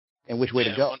and which way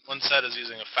to go. One set is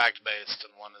using a fact-based,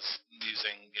 and one is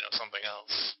using, something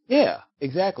else. Yeah,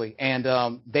 exactly. And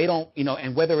they don't,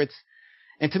 and whether it's,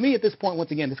 and to me at this point,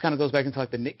 once again, this kind of goes back into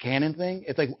like the Nick Cannon thing.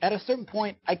 It's like at a certain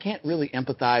point, I can't really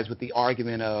empathize with the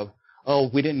argument of, oh,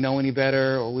 we didn't know any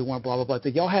better, or we weren't blah, blah, blah. It's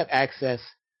like y'all have access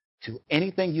to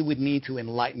anything you would need to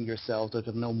enlighten yourselves or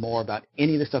to know more about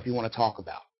any of the stuff you want to talk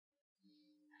about.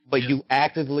 But you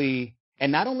actively,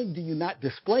 and not only do you not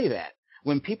display that,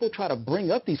 when people try to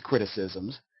bring up these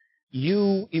criticisms,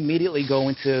 you immediately go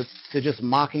into just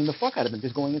mocking the fuck out of them,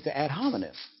 just going into ad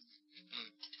hominem,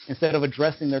 instead of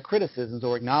addressing their criticisms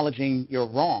or acknowledging you're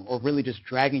wrong, or really just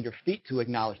dragging your feet to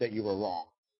acknowledge that you were wrong,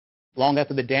 long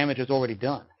after the damage is already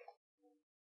done.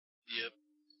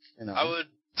 Yep. I would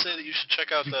say that you should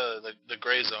check out the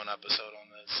Gray Zone episode on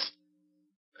this.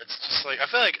 It's just like I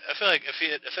feel like if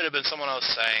it had been someone else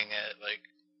saying it, like,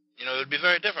 it would be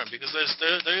very different, because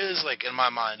there is like, in my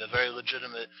mind, a very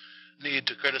legitimate need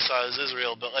to criticize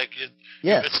Israel, but like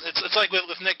it's like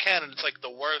with Nick Cannon, it's like the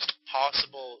worst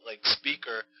possible like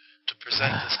speaker to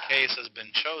present this case has been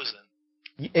chosen.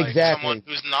 Exactly. Like someone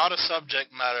who's not a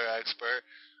subject matter expert,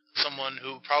 someone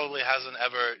who probably hasn't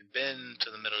ever been to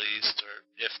the Middle East, or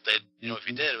if they, if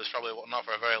he did, it was probably not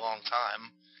for a very long time.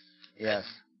 Yes.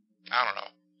 And I don't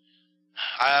know.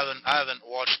 I haven't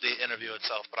watched the interview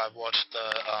itself, but I've watched the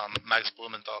Max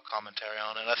Blumenthal commentary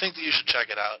on it. And I think that you should check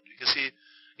it out, because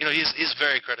he's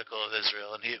very critical of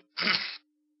Israel, and he.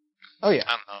 Oh yeah.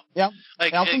 I don't know. Yeah.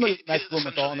 Like, I'm familiar with Max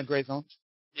Blumenthal in the Gray Zone.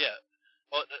 Yeah.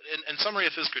 Well, in summary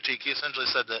of his critique, he essentially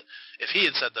said that if he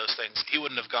had said those things, he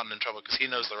wouldn't have gotten in trouble because he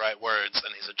knows the right words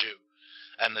and he's a Jew.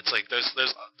 And it's like there's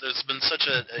been such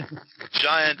a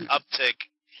giant uptick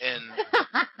in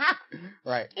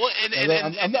right. Well, in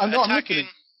attacking.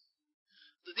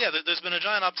 Yeah, there's been a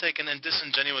giant uptake in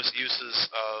disingenuous uses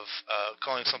of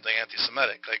calling something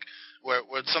anti-Semitic, like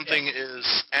where something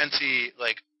is anti,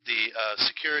 like, the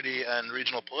security and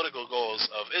regional political goals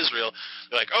of Israel.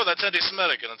 They're like, oh, that's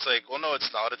anti-Semitic, and it's like, well, no, it's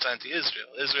not. It's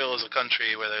anti-Israel. Israel is a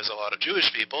country where there's a lot of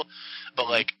Jewish people, but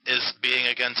like, is being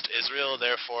against Israel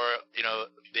therefore,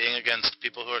 being against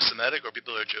people who are Semitic or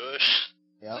people who are Jewish?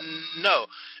 Yep. No.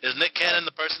 Is Nick Cannon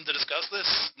the person to discuss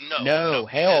this? No. No,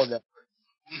 hell no.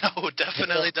 No,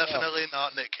 definitely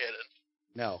not Nick Cannon.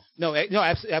 No,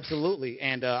 absolutely,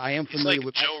 and I am familiar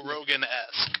with Joe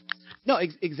Rogan-esque. No,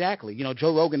 exactly.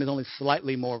 Joe Rogan is only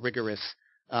slightly more rigorous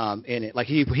in it. Like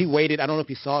he waited. I don't know if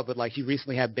you saw it, but like he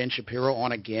recently had Ben Shapiro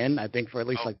on again. I think for at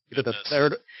least either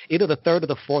the third or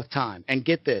the fourth time. And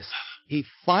get this, he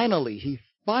finally,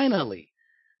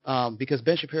 because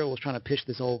Ben Shapiro was trying to pitch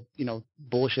this whole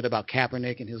bullshit about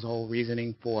Kaepernick and his whole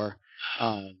reasoning for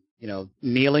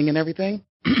kneeling and everything.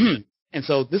 And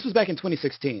so this was back in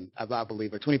 2016, I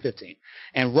believe, or 2015.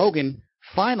 And Rogan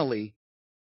finally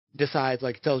decides,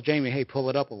 like, tells Jamie, hey, pull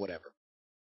it up or whatever.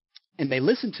 And they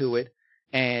listen to it,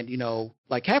 and,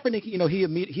 like Kaepernick,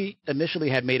 he initially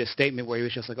had made a statement where he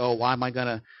was just like, oh, why am I going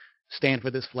to stand for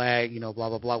this flag, blah,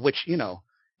 blah, blah, which,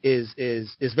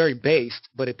 is very based,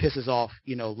 but it pisses off,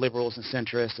 liberals and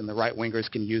centrists, and the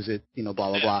right-wingers can use it, blah,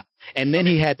 blah, blah. And then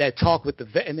he had that talk with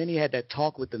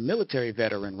the military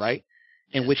veteran, right,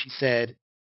 in which he said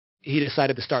he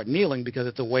decided to start kneeling because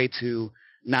it's a way to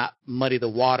not muddy the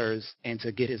waters and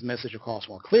to get his message across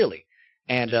more clearly.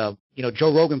 And,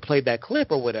 Joe Rogan played that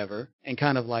clip or whatever and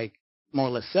kind of like more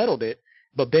or less settled it.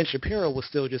 But Ben Shapiro was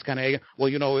still just kind of,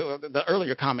 the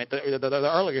earlier comment, the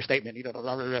earlier statement,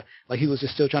 like he was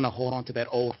just still trying to hold on to that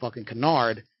old fucking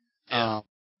canard, and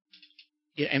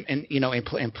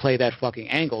play that fucking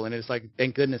angle. And it's like,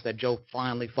 thank goodness that Joe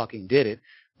finally fucking did it.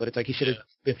 But it's like he should have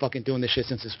been fucking doing this shit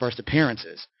since his first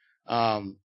appearances.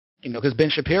 Because Ben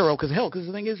Shapiro, because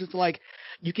the thing is, it's like,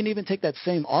 you can even take that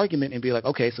same argument and be like,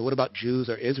 okay, so what about Jews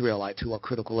or Israelites who are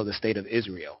critical of the state of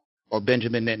Israel, or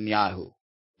Benjamin Netanyahu?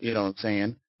 You know what I'm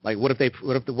saying? Like, what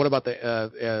about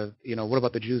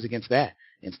the Jews against that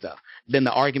and stuff? Then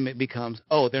the argument becomes,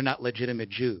 oh, they're not legitimate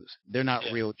Jews. They're not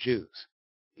real Jews.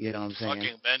 You know what I'm saying?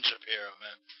 Fucking Ben Shapiro,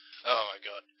 man. Oh my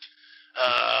God.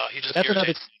 He just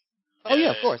irritates me. Oh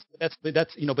yeah, of course. But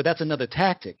that's another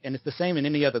tactic, and it's the same in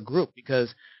any other group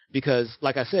because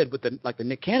like I said with the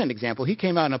Nick Cannon example, he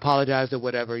came out and apologized or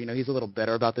whatever. He's a little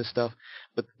better about this stuff.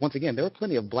 But once again, there were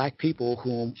plenty of black people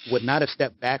who would not have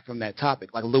stepped back from that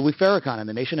topic, like Louis Farrakhan in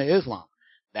the Nation of Islam.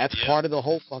 That's part of the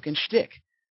whole fucking shtick.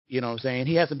 You know what I'm saying?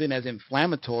 He hasn't been as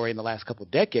inflammatory in the last couple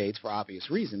of decades for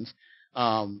obvious reasons.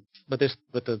 But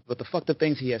the fucked up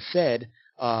things he has said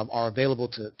are available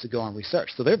to go on research.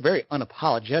 So they're very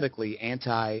unapologetically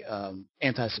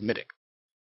anti-Semitic.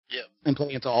 Yeah. And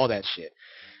play into all that shit.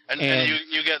 And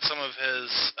you get some of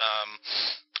his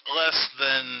less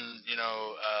than,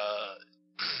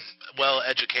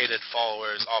 well-educated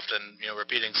followers, often,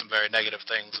 repeating some very negative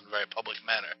things in a very public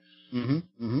manner,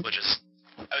 which is,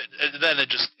 then it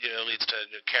just leads to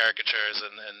caricatures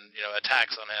and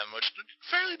attacks on him, which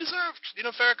fairly deserved.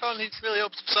 Farrakhan, he really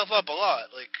opens himself up a lot,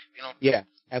 Yeah,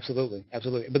 absolutely.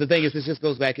 But the thing is, this just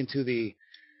goes back into the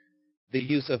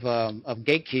use of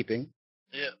gatekeeping.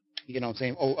 Yeah. You know what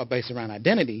I'm saying? Based around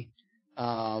identity.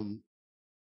 But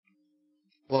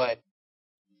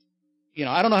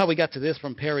I don't know how we got to this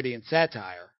from parody and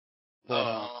satire.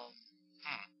 But,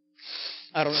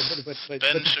 I don't know, but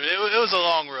it was a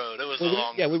long road.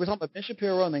 Yeah, we were talking about Ben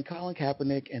Shapiro and then Colin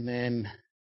Kaepernick and then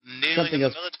something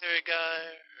else. Military guy.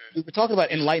 We were talking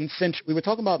about enlightened century. We were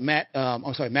talking about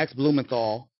Max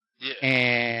Blumenthal. Yeah.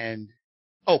 And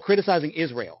criticizing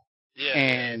Israel. Yeah.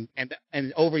 And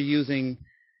overusing.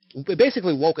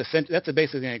 Basically, woke essential. That's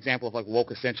basically an example of like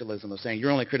woke essentialism of saying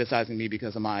you're only criticizing me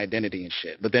because of my identity and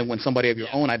shit. But then when somebody of your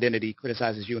own identity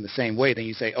criticizes you in the same way, then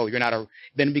you say, "Oh, you're not a."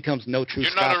 Then it becomes no true.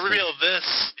 You're not a real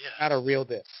this. Yeah. Not a real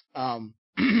this. But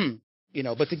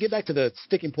to get back to the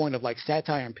sticking point of like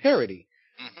satire and parody,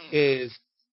 is,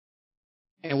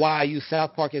 and why I use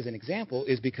South Park as an example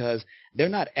is because they're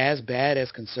not as bad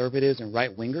as conservatives and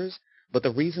right wingers, but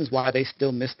the reasons why they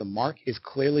still miss the mark is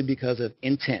clearly because of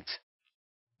intent.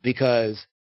 Because,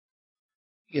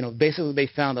 basically they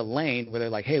found a lane where they're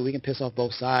like, hey, we can piss off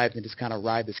both sides and just kind of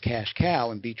ride this cash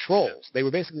cow and be trolls. They were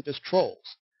basically just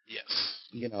trolls. Yes.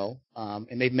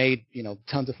 And they've made,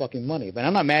 tons of fucking money. But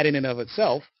I'm not mad in and of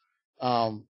itself,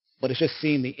 but it's just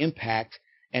seeing the impact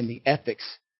and the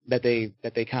ethics that they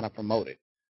kind of promoted.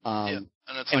 And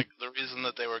it's like the reason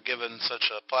that they were given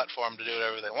such a platform to do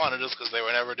whatever they wanted is because they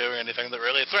were never doing anything that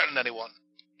really threatened anyone.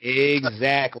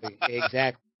 Exactly.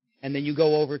 And then you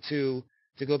go over to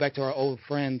go back to our old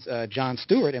friends, Jon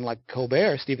Stewart and like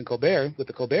Stephen Colbert with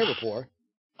the Colbert Report.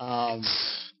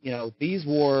 These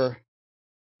were,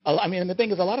 and the thing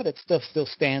is, a lot of that stuff still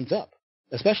stands up,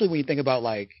 especially when you think about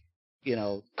like,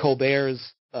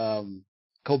 Colbert's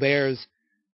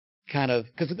kind of,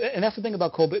 and that's the thing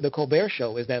about the Colbert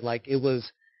Show is that like he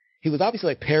was obviously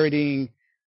like parodying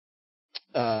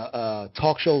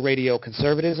talk show radio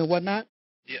conservatives and whatnot.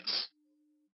 Yes.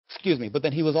 Excuse me, but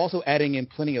then he was also adding in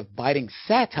plenty of biting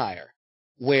satire,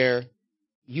 where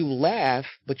you laugh,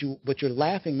 but you're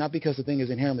laughing not because the thing is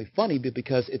inherently funny, but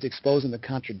because it's exposing the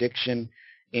contradiction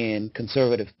in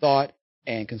conservative thought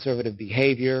and conservative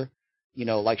behavior.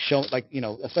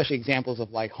 Especially examples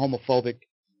of like homophobic,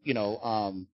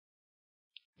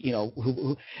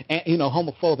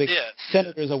 homophobic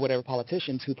senators or whatever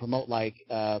politicians who promote like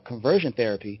conversion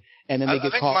therapy, and then they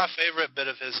get caught. I think my favorite bit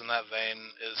of his in that vein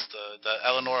is the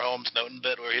Eleanor Holmes Norton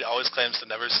bit where he always claimed to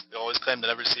never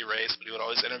see race, but he would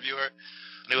always interview her,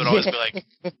 and he would always be like,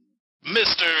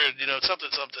 "Mister,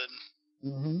 something something."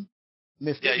 Mm-hmm.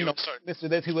 Mr.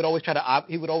 This, he would always try to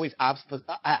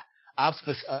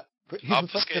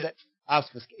obfuscate.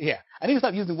 Yeah, I need to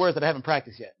stop using words that I haven't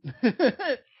practiced yet.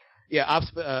 Yeah,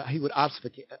 he would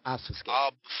obfuscate.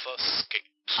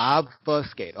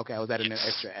 Obfuscate. Okay, I was adding an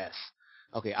extra S.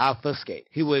 Okay, obfuscate.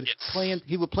 He would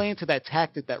play into that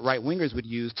tactic that right wingers would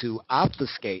use to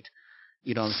obfuscate.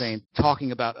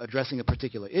 Talking about addressing a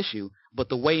particular issue, but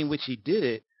the way in which he did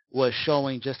it was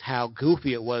showing just how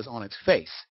goofy it was on its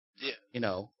face. Yeah.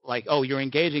 Like, oh, you're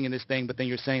engaging in this thing, but then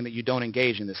you're saying that you don't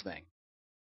engage in this thing.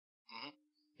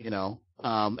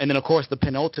 Mm-hmm. And then of course the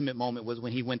penultimate moment was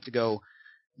when he went to go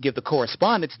give the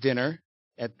correspondence dinner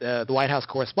at the White House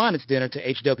Correspondence Dinner to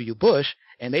H.W. Bush,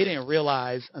 and they didn't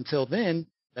realize until then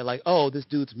that like, oh, this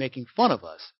dude's making fun of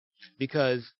us,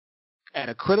 because at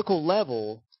a critical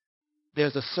level,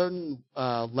 there's a certain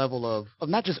level of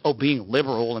not just being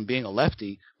liberal and being a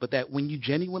lefty, but that when you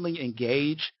genuinely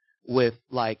engage with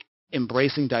like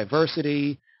embracing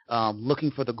diversity,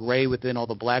 looking for the gray within all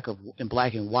the black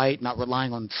and white, not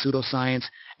relying on pseudoscience,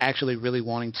 actually really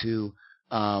wanting to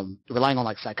relying on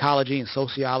like psychology and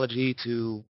sociology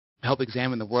to help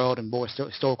examine the world in more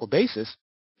historical basis.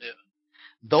 Yeah.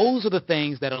 Those are the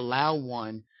things that allow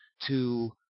one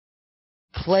to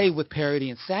play with parody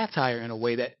and satire in a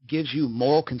way that gives you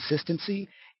moral consistency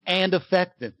and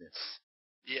effectiveness.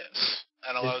 Yes,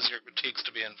 and allows your critiques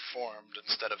to be informed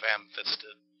instead of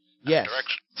ham-fisted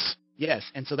directions. Yes,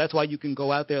 and so that's why you can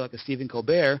go out there like a Stephen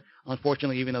Colbert.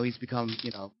 Unfortunately, even though he's become,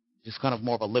 just kind of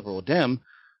more of a liberal dim.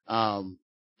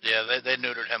 Yeah, they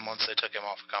neutered him once they took him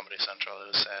off of Comedy Central. It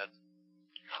was sad.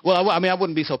 Well, I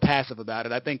wouldn't be so passive about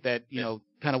it. I think that,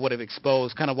 kind of would have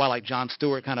exposed kind of why like Jon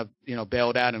Stewart kind of,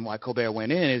 bailed out and why Colbert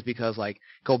went in is because like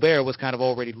Colbert was kind of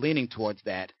already leaning towards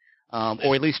that,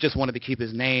 or at least just wanted to keep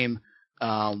his name,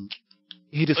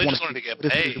 he just wanted to get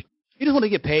paid. He just wanted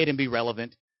to get paid and be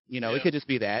relevant. Yeah. It could just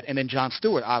be that. And then Jon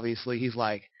Stewart, obviously, he's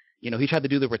like, he tried to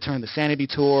do the Return to Sanity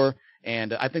tour,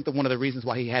 and I think that one of the reasons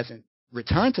why he hasn't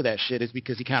returned to that shit is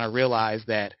because he kind of realized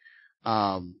that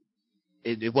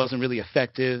it wasn't really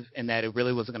effective, and that it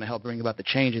really wasn't going to help bring about the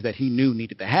changes that he knew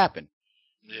needed to happen.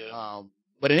 Yeah.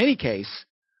 But in any case,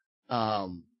 that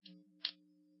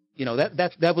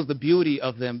was the beauty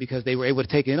of them, because they were able to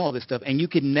take in all this stuff, and you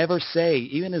could never say,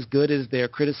 even as good as their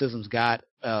criticisms got,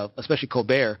 especially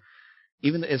Colbert,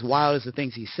 even as wild as the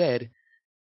things he said,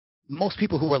 most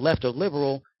people who were left or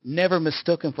liberal never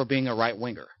mistook him for being a right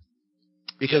winger,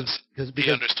 because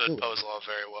he understood Poe's law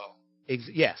very well.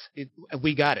 Yes,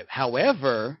 we got it.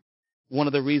 However, one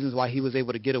of the reasons why he was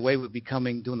able to get away with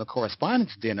doing the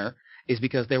correspondence dinner is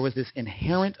because there was this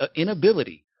inherent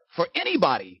inability for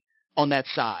anybody on that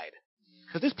side.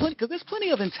 Because there's plenty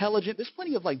of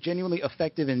like genuinely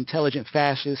effective, intelligent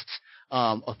fascists,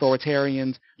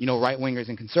 authoritarians, right wingers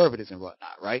and conservatives and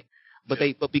whatnot, right?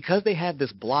 But because they had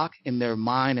this block in their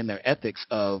mind and their ethics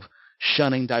of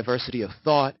shunning diversity of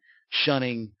thought,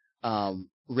 shunning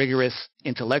rigorous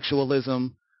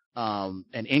intellectualism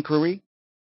and inquiry,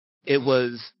 it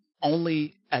was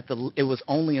only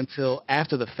until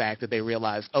after the fact that they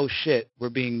realized, oh shit, we're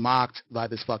being mocked by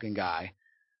this fucking guy.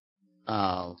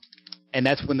 And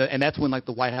that's when like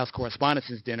the White House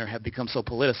Correspondences dinner have become so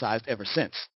politicized ever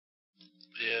since.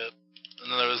 Yeah.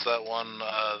 And then there was that one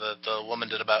that the woman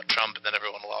did about Trump, and then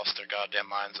everyone lost their goddamn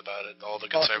minds about it. All the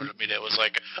conservative media was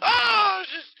like,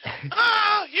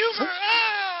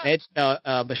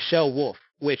 humor, Michelle Wolf,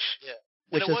 which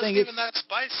it wasn't even that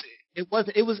spicy. It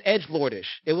was edgelordish.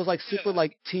 It was like super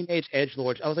like teenage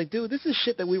edgelord. I was like, dude, this is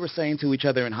shit that we were saying to each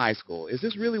other in high school. Is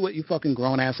this really what you fucking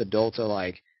grown ass adults are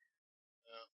like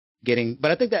getting? But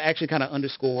I think that actually kind of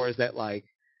underscores that like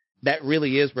that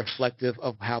really is reflective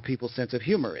of how people's sense of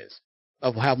humor is,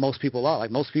 of how most people are. Like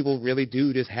most people really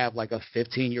do just have like a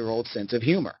 15-year-old sense of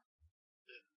humor.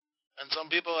 And some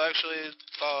people actually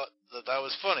thought that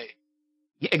was funny.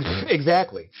 Yeah,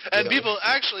 exactly. And people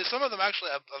actually, some of them actually,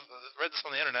 I've read this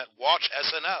on the internet, watch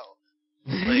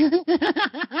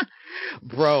SNL.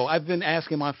 Bro, I've been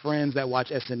asking my friends that watch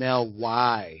SNL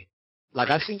why. Like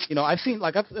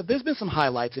there's been some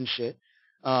highlights and shit.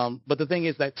 But the thing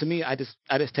is that to me, I just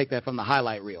take that from the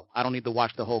highlight reel. I don't need to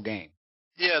watch the whole game.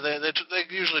 Yeah, they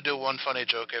usually do one funny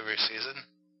joke every season.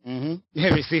 Mm-hmm.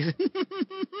 Every season.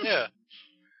 Yeah.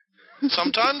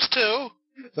 Sometimes two.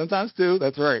 Sometimes two.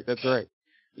 That's right. I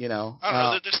don't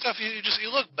know. There's stuff you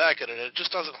look back at it, it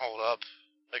just doesn't hold up.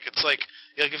 Like it's like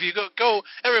if you go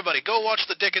everybody go watch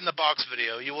the Dick in the Box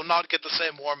video, you will not get the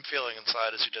same warm feeling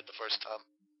inside as you did the first time.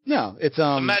 No, it's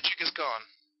the magic is gone.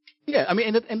 Yeah, I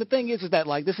mean, and the thing is that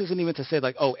like this isn't even to say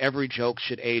like, oh, every joke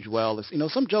should age well. It's,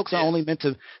 some jokes are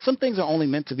some things are only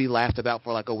meant to be laughed about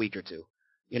for like a week or two.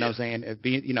 What I'm saying?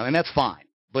 And that's fine.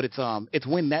 But it's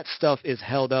when that stuff is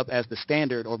held up as the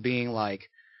standard or being like,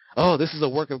 oh, this is a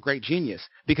work of great genius.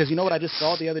 Because you know what I just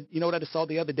saw the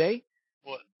other day?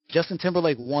 What? Justin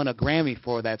Timberlake won a Grammy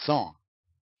for that song.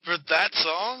 For that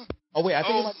song? Oh wait, I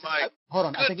think hold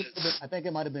on. Goodness. I think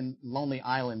it might have been Lonely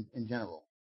Island in general.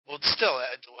 Well, it's still.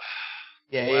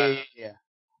 Yeah.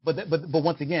 But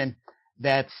once again,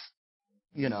 that's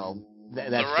the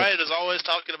right is always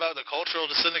talking about the cultural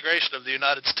disintegration of the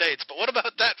United States. But what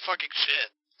about that fucking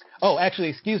shit? Oh, actually,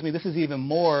 excuse me. This is even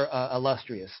more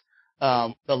illustrious.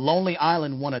 The Lonely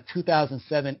Island won a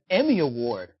 2007 Emmy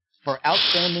Award for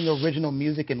Outstanding Original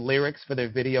Music and Lyrics for their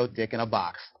video "Dick in a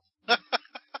Box."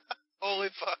 Holy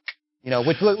fuck.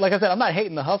 Which, like I said, I'm not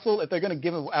hating the hustle. If they're going to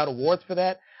give out awards for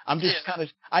that, I'm just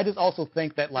I just also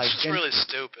think that like it's just really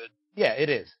stupid. Yeah, it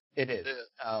is.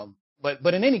 Yeah.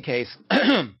 But in any case,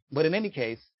 that's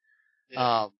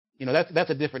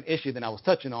a different issue than I was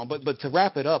touching on. But to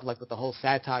wrap it up, like with the whole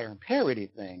satire and parody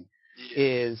thing,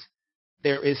 is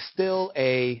there is still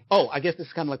I guess this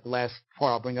is kind of like the last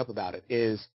part I'll bring up about it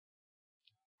is.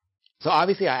 So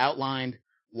obviously I outlined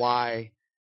why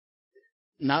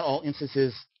not all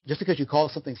instances, just because you call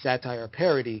something satire or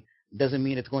parody, doesn't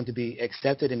mean it's going to be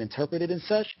accepted and interpreted as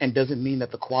such, and doesn't mean that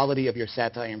the quality of your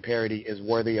satire and parody is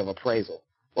worthy of appraisal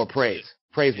or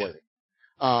praiseworthy.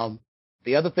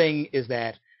 The other thing is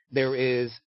that there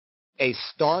is a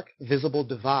stark, visible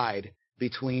divide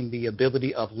between the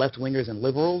ability of left-wingers and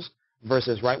liberals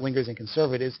versus right-wingers and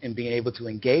conservatives in being able to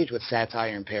engage with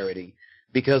satire and parody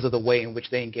because of the way in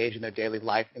which they engage in their daily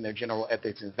life and their general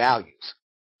ethics and values.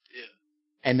 Yeah.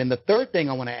 And then the third thing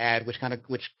I want to add, which kind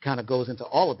of goes into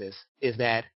all of this, is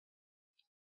that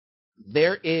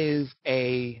there is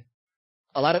a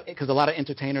lot of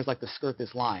entertainers like to skirt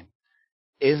this line.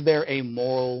 Is there a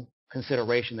moral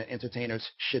consideration that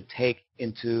entertainers should take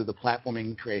into the platforming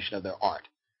and creation of their art.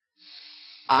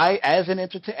 I, as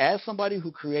somebody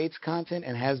who creates content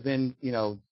and has been,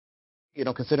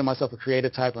 consider myself a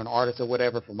creative type or an artist or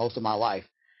whatever for most of my life,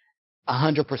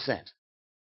 100%.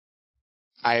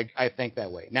 I think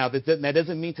that way. Now, that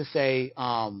doesn't mean to say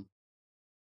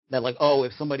that, like, oh,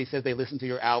 if somebody says they listened to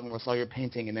your album or saw your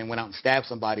painting and then went out and stabbed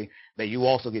somebody, that you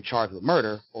also get charged with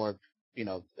murder, or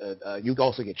you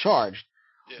also get charged.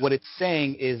 Yeah. What it's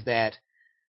saying is that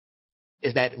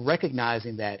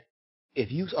recognizing that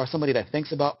if you are somebody that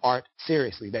thinks about art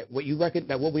seriously, that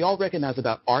what we all recognize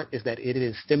about art is that it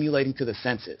is stimulating to the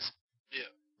senses. Yeah.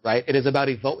 Right? It is about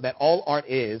that all art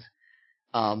is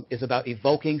about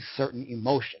evoking certain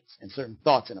emotions and certain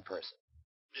thoughts in a person.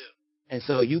 Yeah. And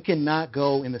so you cannot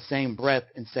go in the same breath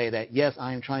and say that, yes,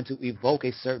 I am trying to evoke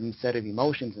a certain set of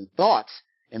emotions and thoughts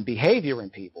and behavior in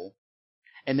people,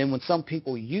 and then when some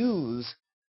people use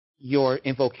your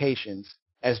invocations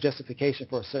as justification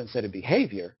for a certain set of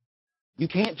behavior, you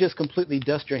can't just completely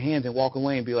dust your hands and walk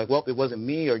away and be like, well, it wasn't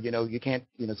me, or, you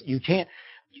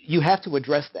have to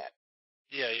address that.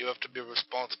 Yeah, you have to be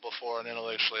responsible for and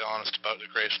intellectually honest about the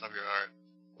creation of your art.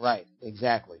 Right,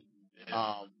 exactly.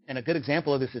 Yeah. And a good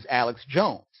example of this is Alex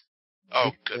Jones.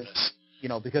 Oh, goodness.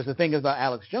 Because the thing about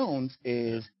Alex Jones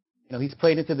is, he's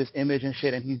played into this image and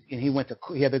shit, and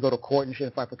he had to go to court and shit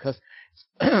and fight because.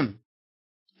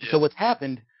 So what's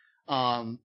happened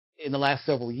in the last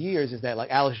several years is that, like,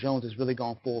 Alex Jones has really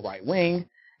gone full right wing,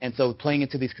 and so playing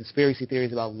into these conspiracy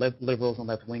theories about liberals and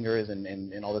left wingers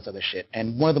and all this other shit.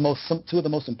 And two of the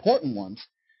most important ones,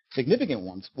 significant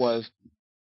ones, was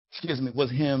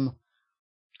him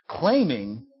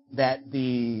claiming that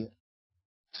the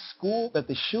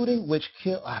shooting which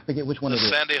killed, I forget which one it is. The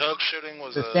Sandy Hook shooting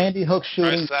was Sandy Hook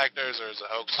shooting. Rice actors, or is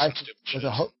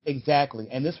a hoax? Exactly,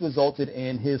 and this resulted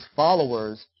in his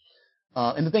followers.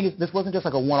 And the thing is, this wasn't just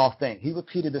like a one-off thing. He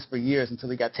repeated this for years until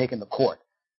he got taken to court.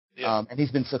 Yeah. And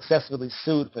he's been successfully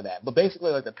sued for that. But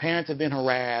basically, like, the parents have been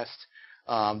harassed.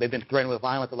 They've been threatened with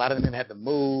violence. A lot of them have had to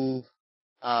move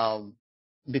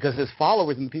because his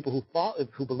followers and the people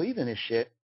who believe in his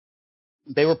shit,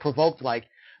 they were provoked, like,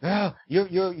 oh,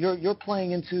 you're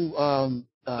playing into.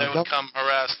 They would come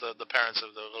harass the parents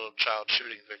of the little child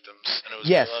shooting victims, and it was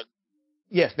yes.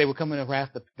 Yes, they would come and harass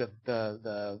the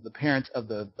parents of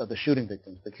the shooting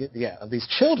victims, of these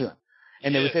children,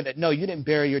 and they would say that, no, you didn't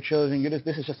bury your children.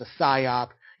 This is just a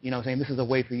psyop. Saying this is a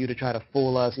way for you to try to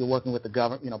fool us. You're working with the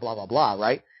government. Blah blah blah,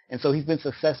 right? And so he's been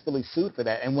successfully sued for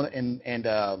that. And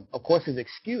of course his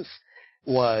excuse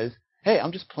was, hey,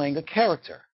 I'm just playing a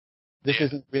character. This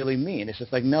isn't really me. And it's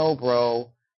just like, no,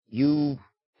 bro, the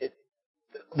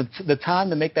time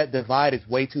to make that divide is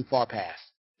way too far past.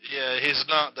 Yeah, he's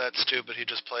not that stupid. He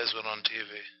just plays one on TV.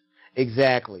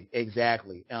 Exactly. He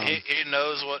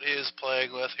knows what he's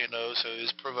playing with. He knows who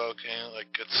he's provoking.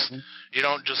 Like, it's you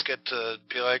don't just get to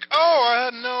be like, oh, I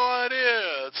had no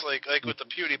idea. It's like with the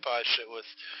PewDiePie shit with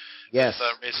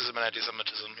racism and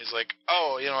anti-Semitism. He's like,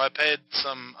 oh, I paid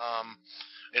some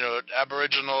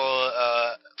Aboriginal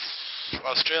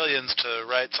Australians to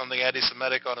write something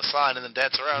anti-Semitic on a sign and then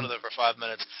dance around with it for 5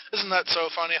 minutes. Isn't that so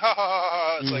funny? Ha ha ha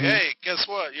ha. It's like, hey, guess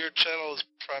what? Your channel is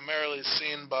primarily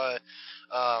seen by,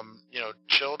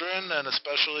 children, and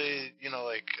especially,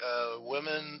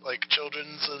 women, like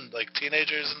children's and like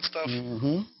teenagers and stuff.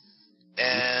 Mm-hmm.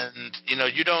 And,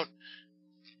 you don't,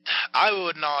 I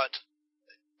would not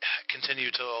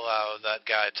continue to allow that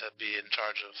guy to be in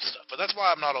charge of stuff. But that's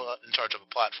why I'm not in charge of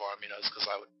a platform, it's because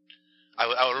I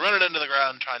would run it into the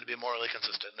ground trying to be morally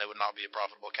consistent, and it would not be a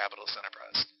profitable capitalist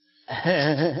enterprise.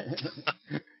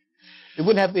 It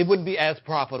wouldn't be as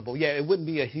profitable. Yeah, it wouldn't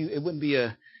be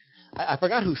a I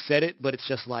forgot who said it, but it's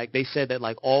just like, they said that,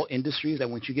 like, all industries, that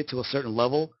once you get to a certain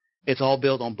level, it's all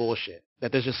built on bullshit.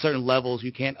 That there's just certain levels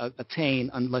you can't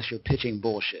attain unless you're pitching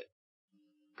bullshit.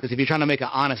 Because if you're trying to make an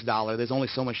honest dollar, there's only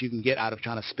so much you can get out of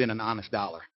trying to spend an honest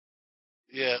dollar.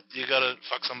 Yeah, you gotta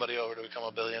fuck somebody over to become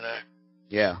a billionaire.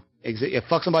 Yeah.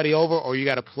 Fuck somebody over, or you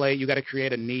gotta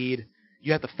create a need.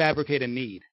 You have to fabricate a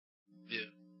need.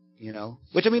 Yeah.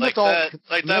 Which, I mean, like that's all.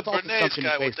 Like that Bernays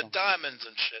guy with the diamonds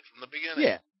and shit from the beginning.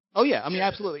 Yeah. Oh yeah. I mean,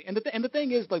 absolutely. And the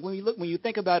thing is, like, when you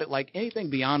think about it, like, anything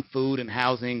beyond food and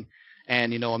housing,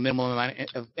 and a minimum amount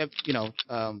of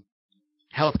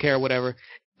healthcare or whatever,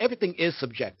 everything is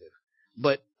subjective.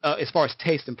 But as far as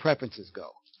taste and preferences go,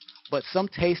 but some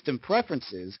taste and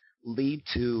preferences lead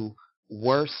to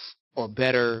worse or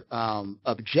better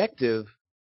objective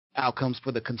outcomes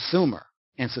for the consumer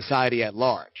and society at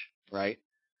large, right?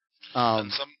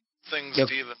 And some things, to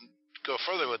even go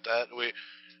further with that,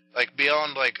 like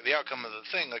beyond like the outcome of the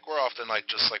thing, like we're often like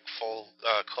just like full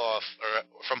cloth or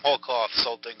from whole cloth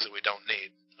sold things that we don't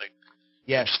need. Like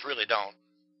we just really don't.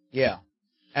 Yeah.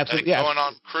 Absolutely. Like going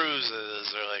on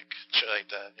cruises or like shit like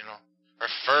that, you know, or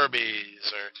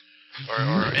Furbies or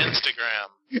Instagram.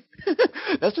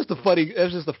 That's just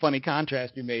a funny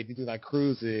contrast you made between like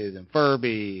cruises and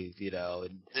Furbies, you know.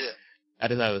 And yeah. I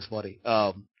just thought it was funny.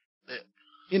 Yeah.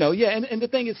 You know, yeah, and the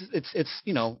thing is, it's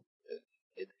you know,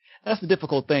 that's the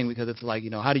difficult thing because it's like, you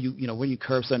know, how do you know, when you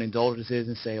curb certain indulgences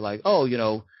and say like, oh, you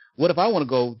know, what if I want to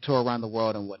go tour around the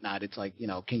world and whatnot? It's like, you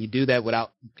know, can you do that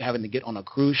without having to get on a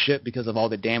cruise ship because of all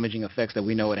the damaging effects that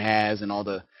we know it has and all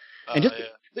the, and just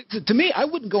to me, I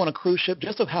wouldn't go on a cruise ship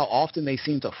just of how often they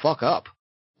seem to fuck up.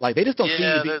 Like they just don't seem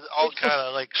to be. Yeah, there's all kind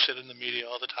of like shit in the media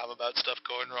all the time about stuff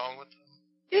going wrong with them.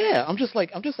 Yeah, I'm just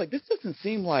like, this doesn't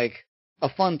seem like a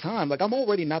fun time. Like I'm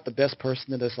already not the best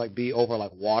person to just like be over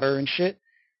like water and shit.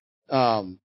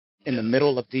 In the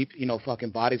middle of deep, you know, fucking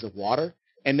bodies of water.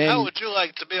 And then, how would you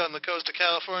like to be on the coast of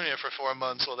California for 4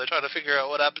 months while they try to figure out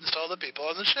what happens to all the people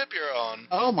on the ship you're on?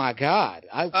 Oh my God!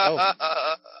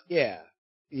 Yeah.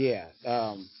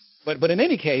 But in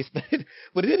any case, but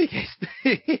in any case,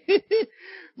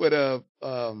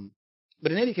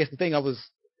 the thing I was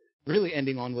really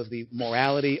ending on was the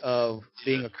morality of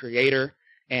being a creator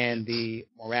and the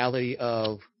morality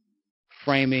of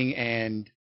framing and,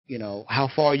 you know, how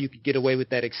far you could get away with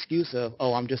that excuse of,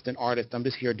 oh, I'm just an artist. I'm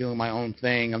just here doing my own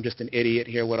thing. I'm just an idiot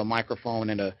here with a microphone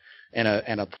and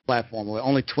a platform where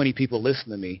only 20 people listen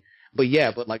to me. But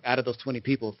yeah, but like out of those 20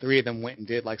 people, 3 of them went and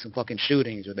did like some fucking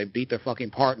shootings or they beat their fucking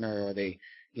partner or they,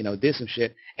 you know, did some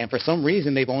shit. And for some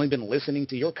reason, they've only been listening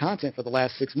to your content for the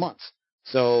last 6 months.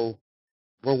 So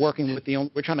we're working with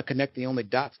we're trying to connect the only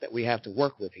dots that we have to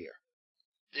work with here.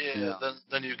 Yeah, you know?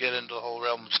 then you get into the whole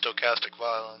realm of stochastic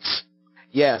violence.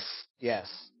 Yes,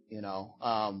 you know.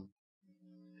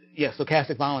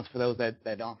 Stochastic violence, for those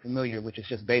that aren't familiar, which is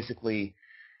just basically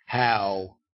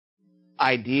how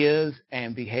ideas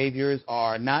and behaviors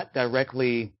are not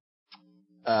directly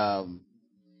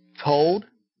told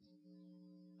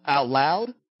out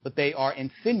loud, but they are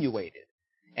insinuated.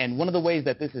 And one of the ways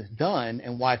that this is done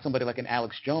and why somebody like an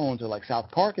Alex Jones or like South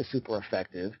Park is super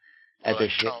effective at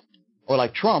this shit, or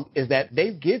like Trump, is that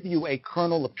they give you a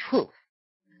kernel of truth.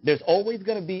 There's always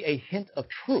going to be a hint of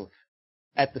truth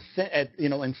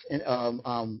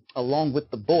along with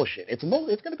the bullshit. It's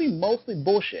going to be mostly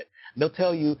bullshit. They'll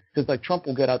tell you, because like Trump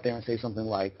will get out there and say something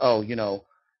like, oh, you know,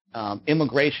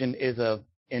 immigration is a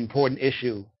important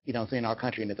issue, you know, in our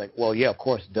country, and it's like, well, yeah, of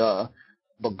course, duh,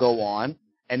 but go on,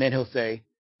 and then he'll say,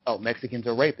 oh, Mexicans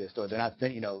are rapists, or they're not,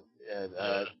 you know,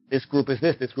 this group is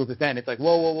this group is that, and it's like,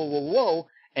 whoa.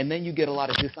 And then you get a lot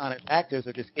of dishonest actors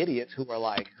or just idiots who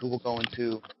will go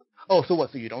into, oh, so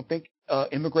what? So you don't think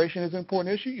immigration is an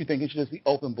important issue? You think it should just be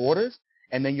open borders?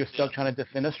 And then you're stuck trying to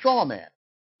defend a straw man,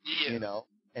 you know?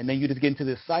 And then you just get into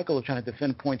this cycle of trying to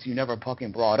defend points you never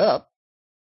fucking brought up.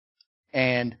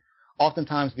 And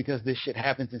oftentimes, because this shit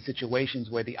happens in situations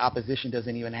where the opposition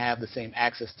doesn't even have the same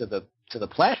access to the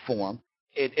platform,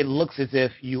 it looks as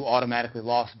if you automatically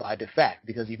lost by defact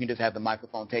because you can just have the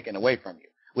microphone taken away from you,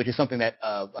 which is something that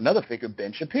another figure,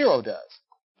 Ben Shapiro, does.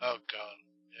 Oh, God.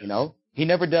 Yeah. You know, he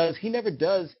never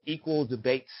does equal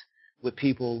debates with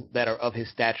people that are of his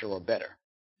stature or better.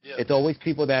 Yeah. It's always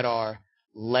people that are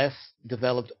less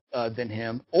developed than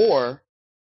him or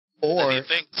that he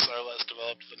thinks are less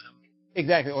developed than him.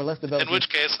 Exactly, or less developed. In which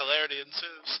case, hilarity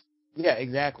ensues. Yeah,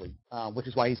 exactly. Which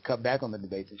is why he's cut back on the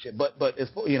debates and shit. But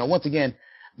it's, you know, once again,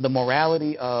 the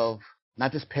morality of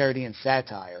not just parody and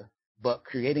satire, but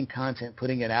creating content,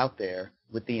 putting it out there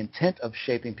with the intent of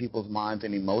shaping people's minds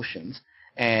and emotions,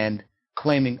 and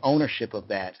claiming ownership of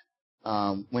that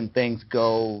when things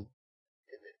go,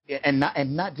 and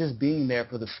not just being there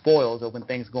for the spoils of when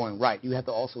things going right. You have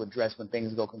to also address when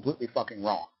things go completely fucking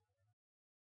wrong.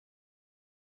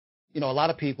 You know, a lot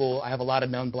of people, I have a lot of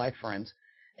non-black friends,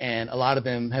 and a lot of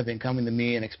them have been coming to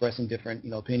me and expressing different,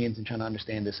 you know, opinions and trying to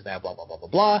understand this or that, blah, blah, blah, blah,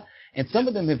 blah. And some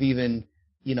of them have even,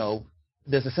 you know,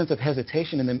 there's a sense of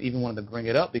hesitation in them even wanting to bring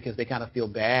it up because they kind of feel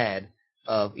bad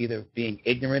of either being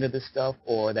ignorant of this stuff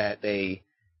or that they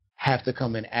have to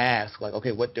come and ask, like,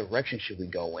 okay, what direction should we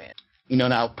go in? You know,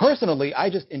 now, personally, I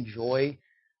just enjoy,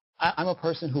 I'm a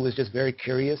person who is just very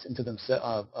curious into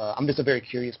themselves. I'm just a very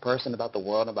curious person about the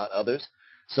world and about others.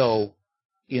 So,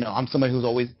 you know, I'm somebody who's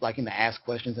always liking to ask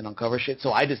questions and uncover shit.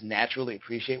 So I just naturally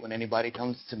appreciate when anybody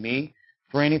comes to me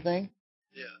for anything.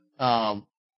 Yeah.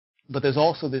 But there's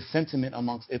also this sentiment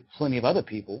amongst plenty of other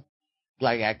people,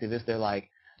 black activists. They're like,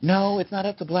 no, it's not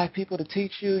up to black people to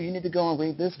teach you. You need to go and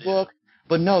read this book.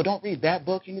 but no, don't read that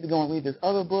book. You need to go and read this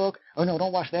other book. Or no,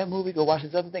 don't watch that movie. Go watch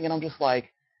this other thing. And I'm just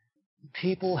like,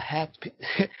 people have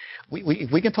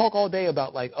we can talk all day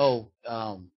about like,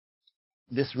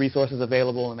 this resource is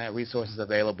available and that resource is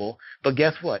available. But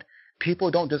guess what?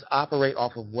 People don't just operate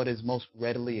off of what is most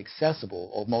readily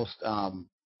accessible or most. They're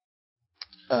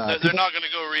not going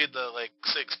to go read the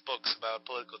 6 books about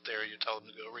political theory you tell them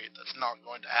to go read. That's not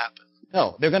going to happen.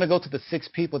 No, they're going to go to the 6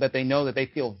 people that they know that they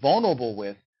feel vulnerable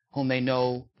with, whom they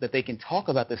know that they can talk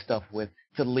about this stuff with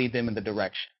to lead them in the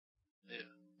direction. Yeah.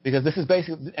 Because this is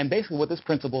basically what this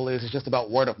principle is just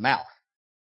about word of mouth.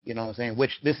 You know what I'm saying?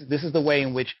 Which this is the way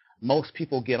in which most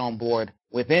people get on board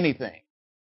with anything,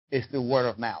 is through word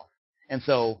of mouth. And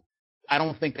so I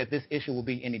don't think that this issue will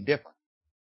be any different.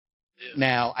 Yeah.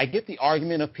 Now, I get the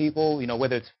argument of people,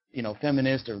 whether it's,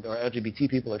 feminists or LGBT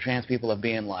people or trans people, of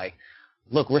being like,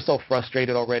 look, we're so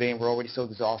frustrated already and we're already so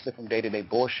exhausted from day-to-day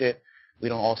bullshit. We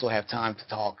don't also have time to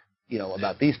talk,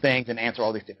 about these things and answer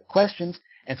all these different questions.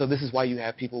 And so this is why you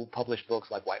have people publish books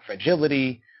like White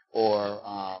Fragility or,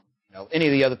 any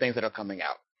of the other things that are coming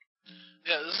out.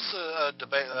 Yeah, this is a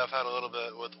debate that I've had a little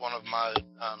bit with one of my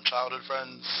childhood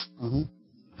friends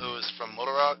who is from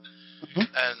Little Rock.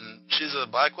 And she's a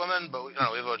black woman, but we've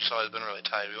just always been really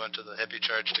tight. We went to the hippie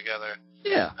church together.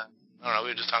 Yeah. I don't know,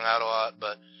 we just hung out a lot,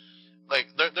 but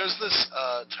there's this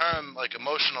term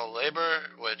emotional labor,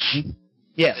 which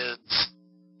is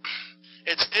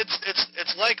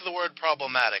it's like the word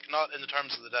problematic, not in the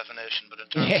terms of the definition, but in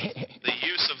terms of the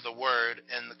use of the word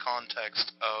in the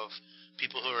context of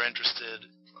people who are interested,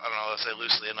 I don't know, let's say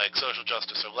loosely, in social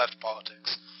justice or left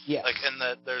politics. Yes. In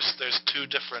that there's 2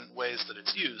 different ways that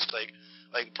it's used.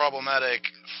 Like problematic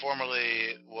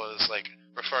formerly was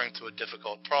referring to a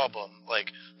difficult problem.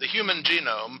 The human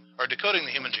genome, or decoding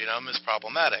the human genome, is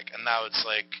problematic, and now it's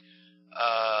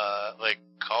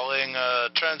calling a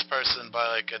trans person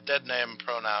by a dead name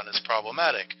pronoun is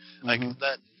problematic.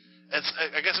 That.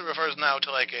 I guess it refers now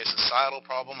to a societal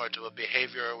problem or to a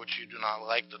behavior which you do not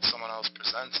like that someone else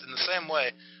presents. In the same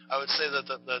way, I would say that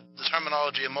the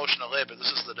terminology emotional labor, this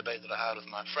is the debate that I had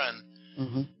with my friend,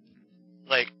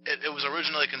 it was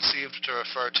originally conceived to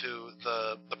refer to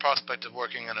the prospect of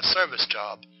working in a service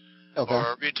job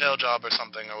or a retail job or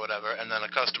something or whatever, and then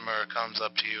a customer comes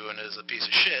up to you and is a piece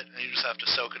of shit, and you just have to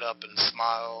soak it up and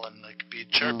smile and be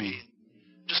chirpy.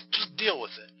 Just deal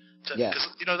with it. Because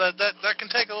that can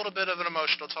take a little bit of an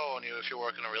emotional toll on you if you're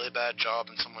working a really bad job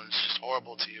and someone's just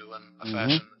horrible to you in a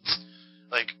fashion that's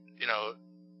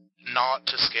not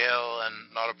to scale and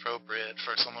not appropriate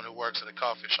for someone who works at a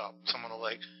coffee shop. Someone will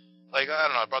I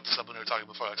don't know, I brought this up when we were talking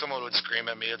before. Someone would scream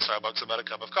at me at Starbucks about a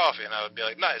cup of coffee, and I would be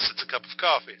like, nice, it's a cup of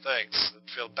coffee, thanks. I'd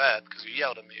feel bad because you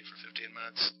yelled at me for 15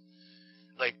 minutes.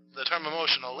 The term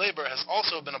emotional labor has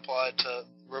also been applied to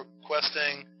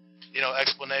requesting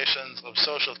explanations of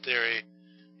social theory,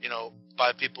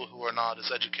 by people who are not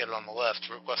as educated on the left,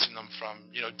 requesting them from,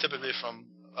 typically from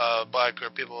black or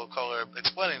people of color,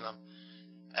 explaining them.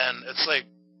 And it's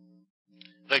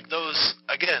those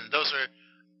are,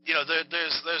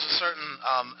 there's a certain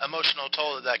emotional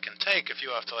toll that can take if you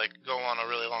have to go on a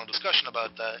really long discussion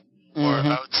about that. Or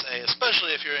I would say,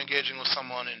 especially if you're engaging with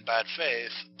someone in bad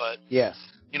faith, but yes,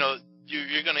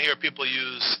 you're going to hear people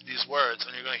use these words,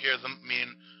 and you're going to hear them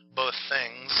mean both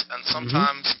things, and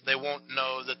sometimes they won't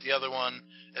know that the other one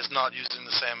is not using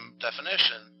the same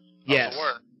definition of the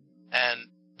word. And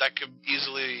that could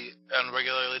easily and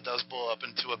regularly does blow up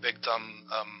into a big dumb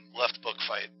left book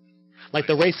fight.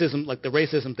 The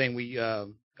racism thing we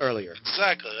earlier.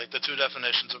 Exactly, the 2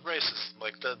 definitions of racism.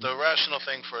 The rational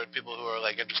thing for people who are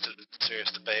interested in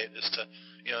serious debate is to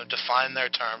define their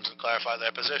terms and clarify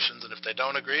their positions, and if they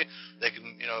don't agree, they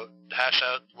can hash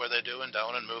out where they do and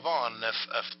don't and move on. And if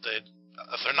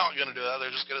they're not going to do that, they're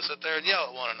just going to sit there and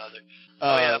yell at one another.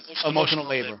 Emotional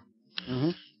labor.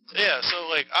 Yeah, so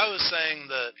I was saying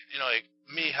that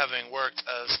me having worked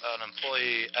as an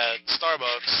employee at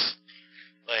Starbucks,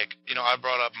 I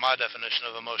brought up my definition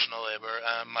of emotional labor,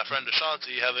 and my friend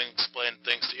Ashanti, having explained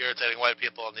things to irritating white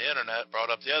people on the internet, brought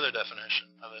up the other definition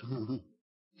of it.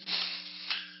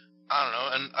 I don't know,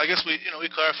 and I guess we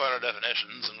clarified our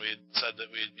definitions, and we said that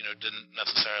we didn't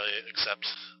necessarily accept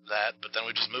that, but then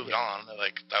we just moved on.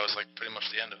 That was pretty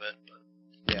much the end of it. But.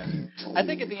 Yeah, I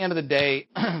think at the end of the day,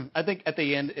 I think at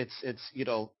the end it's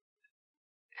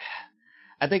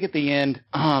I think at the end,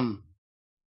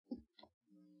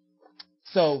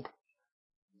 So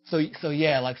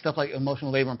yeah, stuff like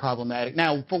emotional labor and problematic.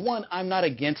 Now, for one, I'm not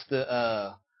against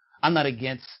the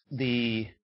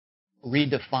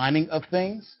redefining of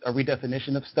things, or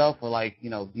redefinition of stuff, or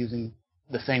using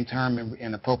the same term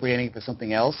and appropriating it for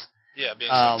something else. Yeah,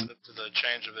 being sensitive to the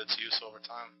change of its use over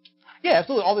time. Yeah,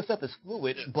 absolutely. All this stuff is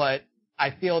fluid, but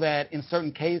I feel that in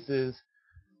certain cases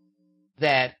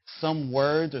that some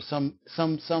words or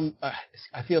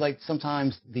I feel like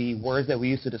sometimes the words that we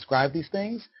use to describe these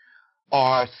things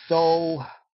are so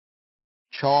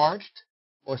charged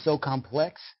or so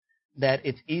complex that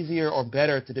it's easier or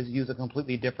better to just use a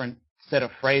completely different set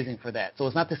of phrasing for that. So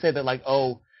it's not to say that like,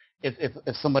 oh,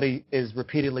 if somebody is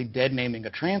repeatedly dead naming a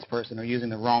trans person or using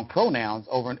the wrong pronouns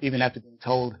over and even after being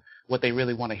told what they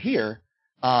really want to hear,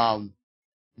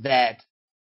 that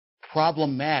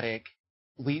problematic,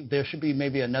 there should be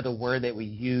maybe another word that we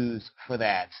use for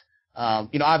that.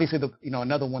 Obviously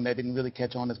another one that didn't really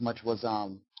catch on as much was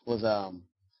what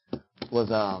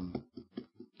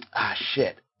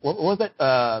was that?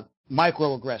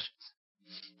 Microaggressions.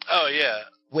 Oh yeah.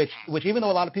 Which even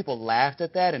though a lot of people laughed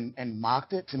at that and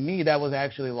mocked it, to me that was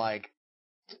actually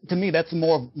that's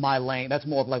more of my lane. That's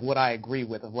more of like what I agree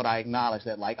with, of what I acknowledge,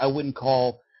 that like I wouldn't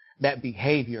call that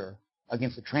behavior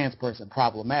against a trans person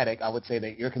problematic. I would say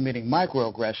that you're committing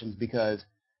microaggressions because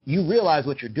you realize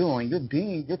what you're doing.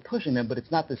 You're pushing them, but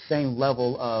it's not the same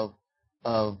level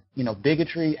of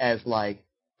bigotry as like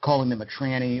calling them a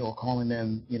tranny or calling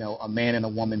them a man in a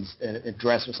woman's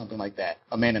dress or something like that,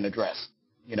 a man in a dress.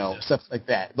 Stuff like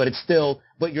that. But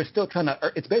you're still trying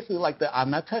to, it's basically like I'm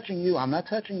not touching you, I'm not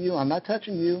touching you, I'm not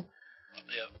touching you.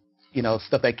 Yeah.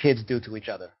 Stuff that kids do to each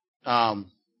other.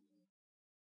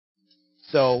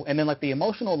 So, and then like the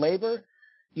emotional labor,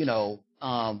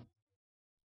 I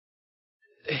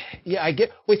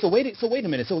get, wait a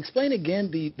minute. So explain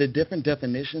again the different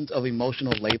definitions of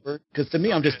emotional labor. Because to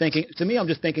me, I'm just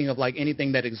thinking of like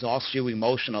anything that exhausts you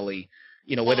emotionally.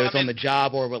 Whether it's on the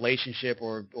job or a relationship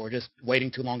or just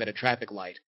waiting too long at a traffic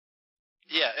light.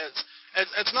 Yeah,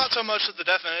 it's not so much that the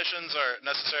definitions are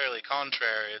necessarily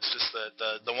contrary. It's just that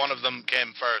the one of them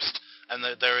came first, and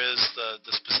that there is the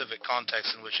specific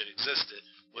context in which it existed,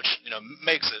 which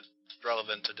makes it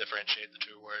relevant to differentiate the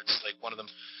two words. Like one of them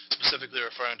specifically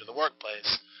referring to the workplace,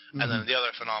 and then the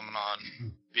other phenomenon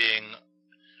being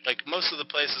like most of the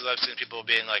places I've seen people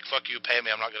being like, "Fuck you, pay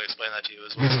me. I'm not going to explain that to you."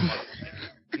 Is when someone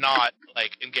not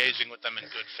like engaging with them in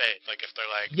good faith. Like if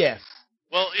they're like, yes,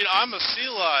 well, I'm a sea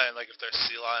lion. Like if they're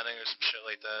sea lining or some shit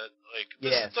like that. Like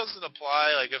this doesn't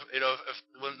apply. Like if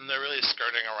when they're really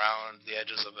skirting around the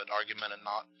edges of an argument and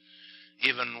not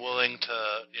even willing to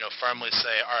firmly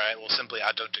say, all right, well, simply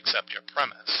I don't accept your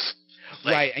premise.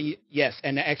 Like, right. And yes,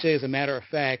 and actually, as a matter of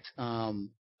fact,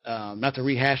 not to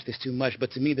rehash this too much, but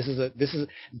to me, this is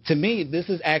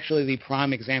actually the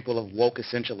prime example of woke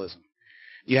essentialism.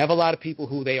 You have a lot of people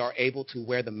who they are able to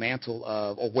wear the mantle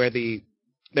of, or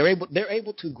they're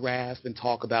able to grasp and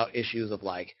talk about issues of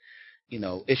like,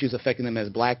 issues affecting them as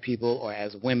black people or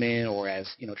as women or as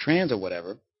trans or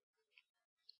whatever,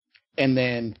 and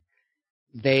then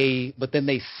they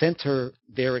center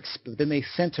their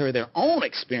own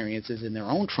experiences and their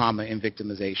own trauma and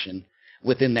victimization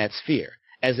within that sphere,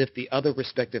 as if the other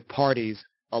respective parties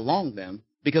along them,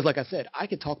 because like I said, I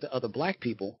could talk to other black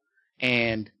people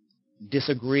and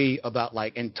disagree about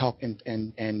like and talk and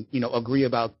agree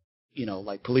about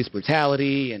like police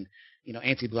brutality and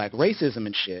anti-black racism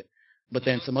and shit, but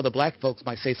then some other black folks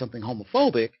might say something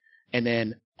homophobic and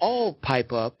then all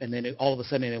pipe up, and then all of a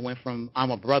sudden it went from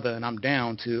I'm a brother and I'm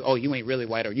down to, oh, you ain't really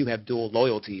white or you have dual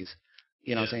loyalties,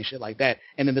 what I'm saying, shit like that.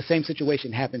 And then the same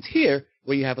situation happens here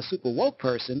where you have a super woke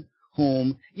person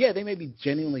whom, they may be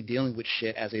genuinely dealing with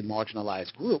shit as a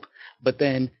marginalized group, but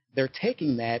then they're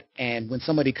taking that, and when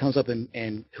somebody comes up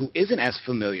and who isn't as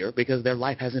familiar because their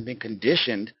life hasn't been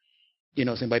conditioned,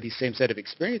 by these same set of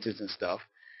experiences and stuff,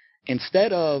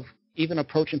 instead of even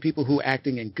approaching people who are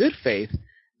acting in good faith,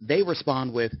 they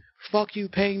respond with, fuck you,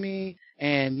 pay me,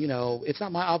 and, it's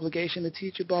not my obligation to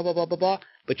teach you, blah, blah, blah, blah, blah.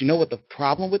 But you know what the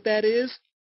problem with that is?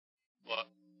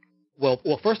 What?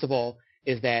 Well, first of all,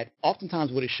 is that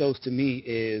oftentimes what it shows to me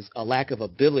is a lack of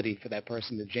ability for that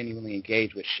person to genuinely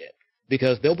engage with shit.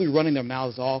 Because they'll be running their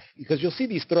mouths off, because you'll see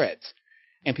these threads,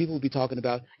 and people will be talking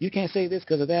about, you can't say this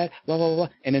because of that, blah, blah, blah,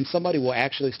 and then somebody will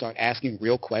actually start asking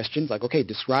real questions, like, okay,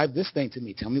 describe this thing to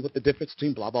me. Tell me what the difference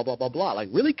between blah, blah, blah, blah, blah, like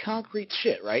really concrete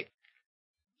shit, right?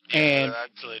 Yeah, and they're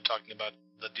actually talking about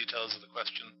the details of the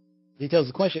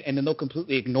question. And then they'll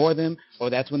completely ignore them, or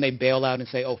that's when they bail out and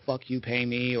say, oh, fuck you, pay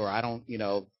me, or I don't,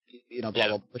 blah,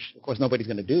 blah, which, of course, nobody's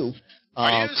going to do.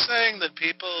 Are you saying that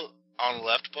people on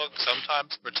Left Book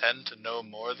sometimes pretend to know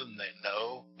more than they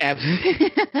know?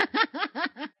 Absolutely.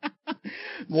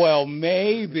 Well,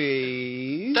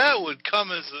 maybe. That would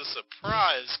come as a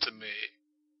surprise to me.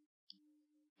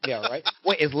 Yeah, right.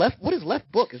 Wait, what is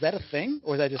left book? Is that a thing,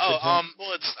 or is that just? Well,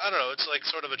 it's I don't know. It's like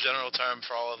sort of a general term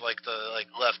for all of like the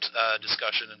left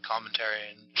discussion and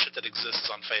commentary and shit that exists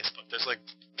on Facebook.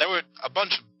 There were a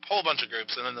whole bunch of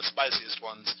groups, and then the spiciest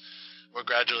ones were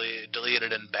gradually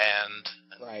deleted and banned.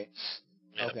 Right.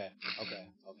 Yeah. Okay.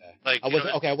 Like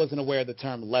I wasn't aware of the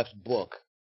term left book.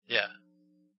 Yeah.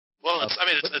 Well, it's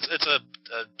a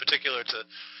particular to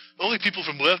only people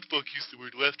from left book use the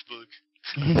word left book.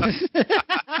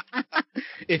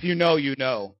 If you know, you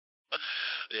know.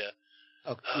 Yeah.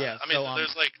 Okay. Yeah. I mean,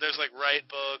 there's right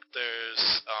book,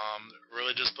 there's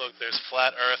religious book, there's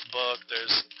flat Earth book,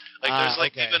 there's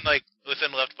even like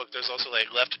within left book, there's also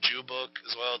like left Jew book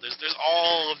as well. There's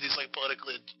all of these like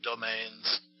political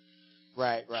domains.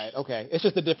 Right. Okay. It's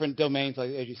just the different domains,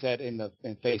 like as you said, in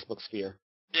Facebook sphere.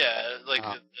 Yeah, like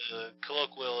the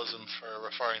colloquialism for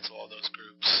referring to all those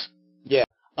groups. Yeah.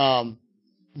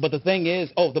 But the thing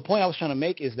is, the point I was trying to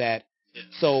make is that,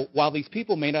 so while these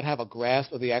people may not have a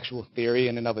grasp of the actual theory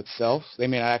in and of itself, they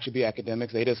may not actually be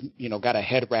academics. They just, got a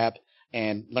head wrap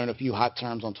and learn a few hot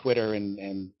terms on Twitter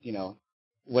and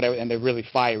whatever, and they're really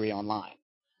fiery online.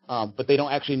 But they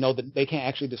don't actually know that they can't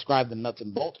actually describe the nuts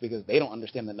and bolts because they don't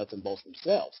understand the nuts and bolts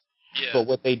themselves. Yeah. But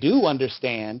what they do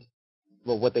understand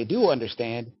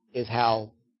is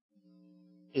how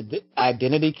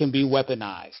identity can be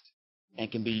weaponized and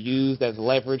can be used as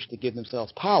leverage to give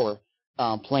themselves power,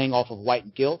 playing off of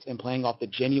white guilt and playing off the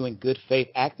genuine good faith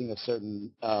acting of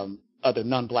certain other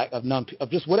of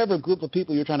just whatever group of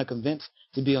people you're trying to convince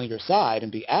to be on your side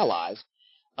and be allies,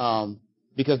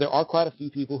 because there are quite a few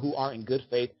people who are in good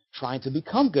faith trying to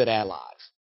become good allies.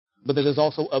 But there's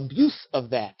also abuse of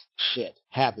that shit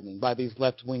happening by these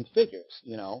left-wing figures,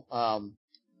 and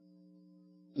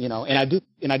I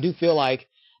do feel like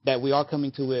that we are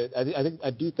coming to it. I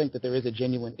do think that there is a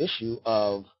genuine issue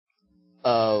of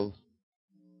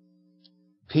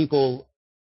people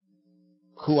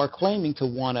who are claiming to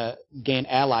want to gain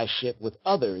allyship with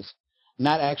others,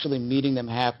 not actually meeting them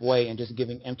halfway and just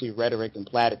giving empty rhetoric and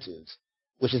platitudes,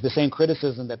 which is the same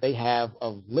criticism that they have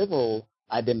of liberal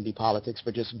identity politics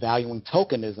for just valuing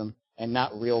tokenism and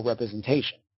not real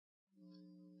representation.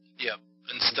 Yeah,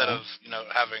 instead of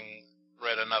having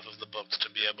read enough of the books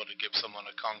to be able to give someone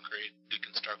a concrete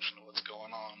deconstruction of what's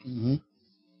going on.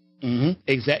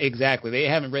 Exactly. They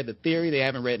haven't read the theory. They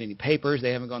haven't read any papers.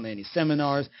 They haven't gone to any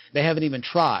seminars. They haven't even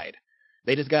tried.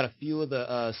 They just got a few of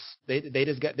the.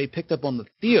 They picked up on the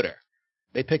theater.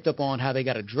 They picked up on how they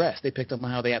got to dress. They picked up on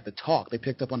how they have to talk. They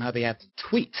picked up on how they have to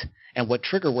tweet and what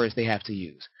trigger words they have to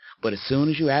use. But as soon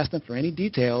as you ask them for any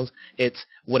details, it's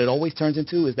what it always turns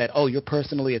into is that, oh, you're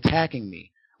personally attacking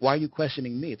me. Why are you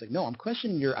questioning me? It's like, no, I'm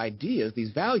questioning your ideas,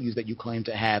 these values that you claim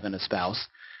to have and espouse.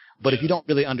 But if you don't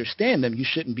really understand them, you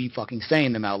shouldn't be fucking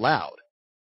saying them out loud.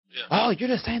 Yeah. Oh, you're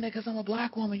just saying that because I'm a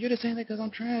black woman. You're just saying that because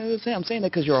I'm trans. I'm saying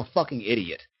that because you're a fucking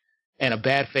idiot and a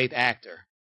bad faith actor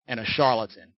and a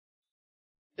charlatan.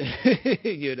 But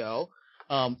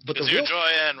because you're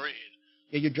Joanne Reed.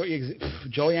 Yeah, you're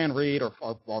Joanne Reed or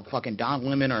fucking Don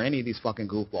Lemon or any of these fucking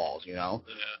goofballs, Yeah.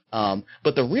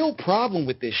 But the real problem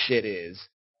with this shit is...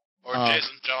 Or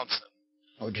Jason Johnson.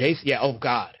 Or Jason, yeah, oh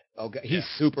God. He's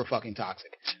super fucking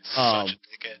toxic. Such a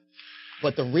dickhead.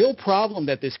 But the real problem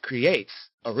that this creates,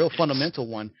 a real fundamental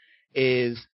one,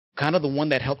 is kind of the one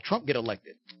that helped Trump get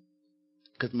elected.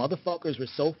 Because motherfuckers were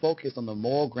so focused on the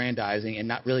moral grandizing and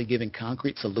not really giving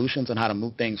concrete solutions on how to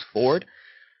move things forward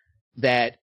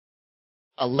that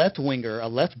a left-winger, a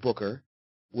left-booker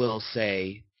will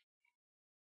say,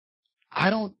 I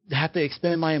don't have to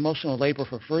expend my emotional labor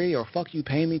for free, or fuck you,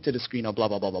 pay me to the screen, or blah,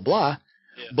 blah, blah, blah, blah.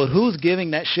 Yeah. But who's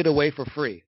giving that shit away for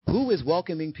free? Who is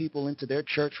welcoming people into their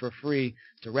church for free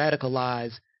to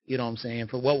radicalize, you know what I'm saying?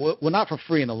 Well, not for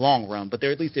free in the long run, but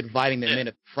they're at least inviting them in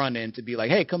at the front end to be like,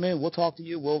 hey, come in, we'll talk to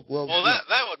you.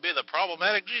 That would be the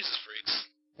problematic Jesus freaks.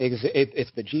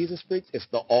 It's the Jesus freaks. It's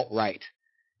the alt-right.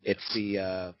 It's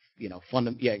the, the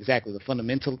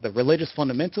religious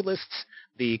fundamentalists,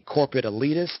 the corporate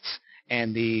elitists,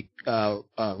 and the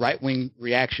right-wing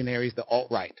reactionaries, the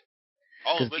alt-right.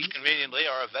 All of which conveniently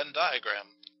are a Venn diagram.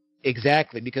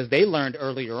 Exactly, because they learned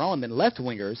earlier on than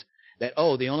left-wingers that,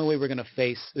 the only way we're going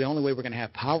to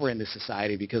have power in this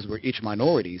society because we're each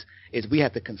minorities is we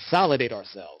have to consolidate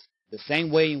ourselves. The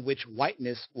same way in which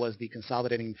whiteness was the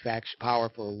consolidating power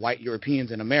for white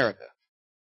Europeans in America.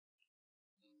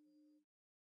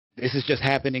 This is just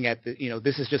happening in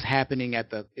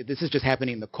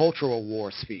the cultural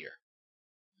war sphere.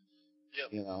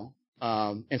 Yep.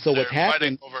 And so what's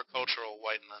happening over cultural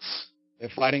whiteness. They're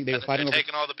fighting They're over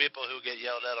taking all the people who get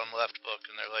yelled at on the left book,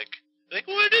 and they're like,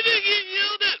 why did they get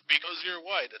yelled at? Because you're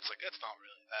white. It's like, that's not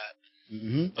really that.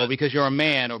 Or because you're a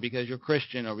man, or because you're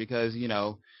Christian, or because,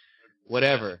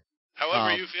 whatever. Yeah.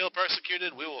 However you feel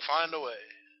persecuted, we will find a way.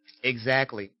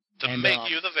 Exactly. To make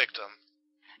you the victim.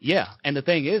 Yeah, and the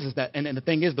thing is that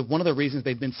one of the reasons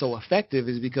they've been so effective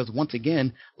is because, once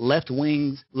again,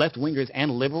 left-wingers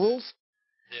and liberals,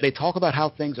 they talk about how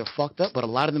things are fucked up, but a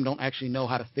lot of them don't actually know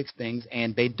how to fix things,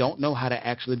 and they don't know how to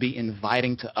actually be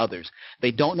inviting to others.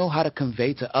 They don't know how to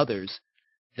convey to others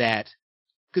that,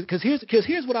 because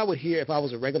here's what I would hear if I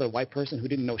was a regular white person who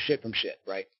didn't know shit from shit,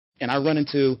 right? And I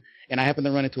happen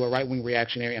to run into a right-wing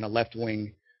reactionary and a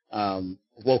left-wing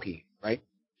wokey, right?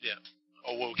 Yeah.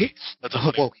 Oh, wokey. That's a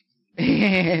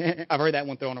wokey. I've heard that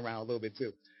one thrown around a little bit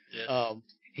too. Yeah.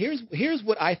 Here's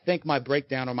what I think my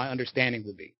breakdown or my understanding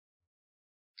would be.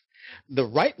 The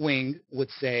right wing would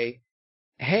say,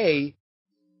 the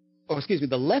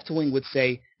left wing would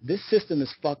say, this system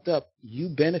is fucked up. You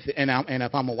benefit, and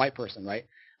if I'm a white person, right?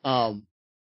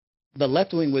 The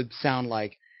left wing would sound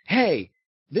like, hey,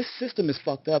 this system is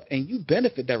fucked up, and you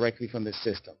benefit directly from this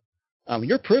system.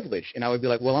 You're privileged. And I would be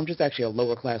like, well, I'm just actually a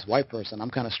lower class white person. I'm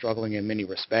kind of struggling in many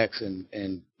respects,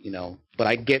 and but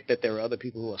I get that there are other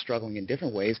people who are struggling in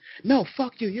different ways. No,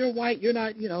 fuck you. You're white. You're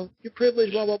not, you're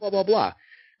privileged, blah, blah, blah, blah, blah.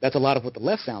 That's a lot of what the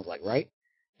left sounds like, right?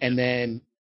 And then,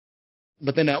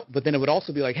 but then it would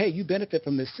also be like, hey, you benefit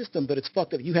from this system, but it's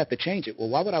fucked up. You have to change it. Well,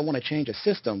 why would I want to change a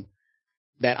system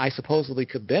that I supposedly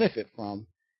could benefit from,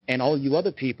 and all you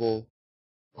other people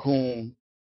whom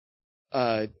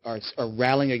are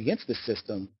rallying against the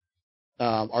system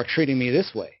are treating me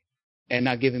this way and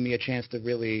not giving me a chance to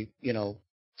really,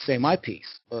 say my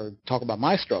piece or talk about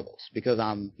my struggles because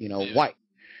I'm, white.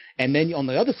 And then on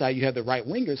the other side, you have the right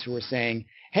wingers who are saying,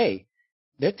 hey,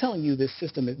 they're telling you this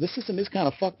system is kind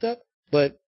of fucked up,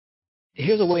 but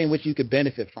here's a way in which you could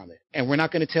benefit from it. And we're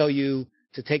not going to tell you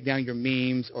to take down your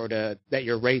memes or that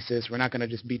you're racist. We're not going to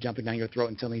just be jumping down your throat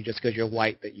and telling you just because you're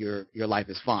white that your life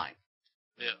is fine.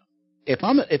 Yeah. If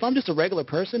I'm just a regular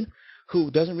person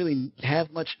who doesn't really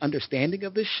have much understanding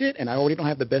of this shit, and I already don't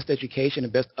have the best education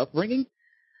and best upbringing,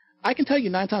 I can tell you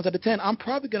 9 times out of 10, I'm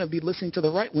probably going to be listening to the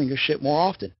right-winger shit more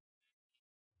often.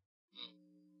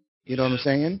 You know what I'm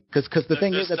saying? Because the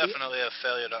thing is, there's definitely a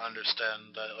failure to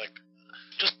understand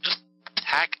just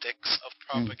tactics of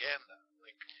propaganda.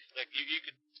 Like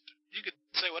you could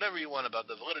say whatever you want about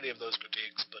the validity of those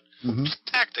critiques, but just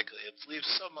tactically, it leaves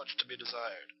so much to be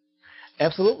desired.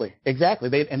 Absolutely, exactly.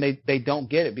 They don't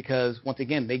get it because, once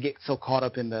again, they get so caught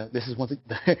up in this will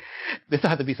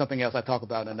have to be something else I talk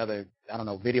about in another,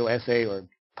 video essay or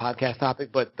podcast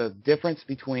topic. But the difference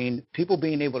between people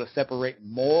being able to separate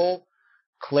moral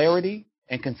clarity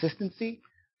and consistency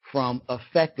from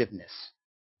effectiveness,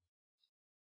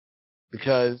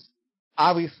 because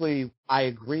obviously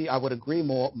I would agree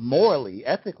more morally,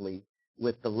 ethically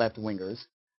with the left wingers,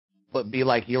 but be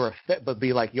like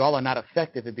y'all are not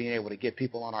effective at being able to get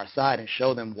people on our side and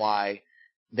show them why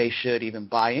they should even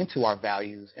buy into our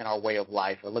values and our way of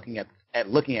life, or looking at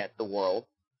the world,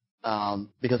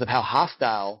 because of how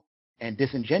hostile and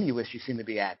disingenuous you seem to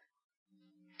be acting.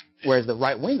 Whereas the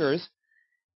right wingers,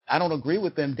 I don't agree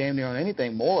with them damn near on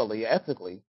anything morally,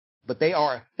 ethically, but they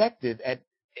are effective at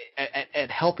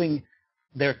helping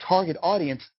their target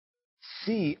audience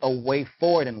see a way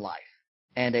forward in life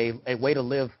and a way to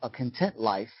live a content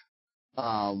life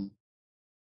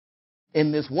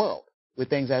in this world with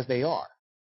things as they are.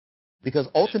 Because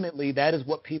ultimately, that is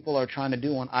what people are trying to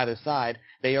do on either side.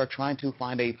 They are trying to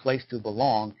find a place to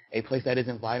belong, a place that is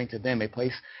inviting to them,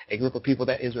 a group of people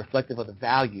that is reflective of the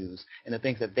values and the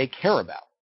things that they care about.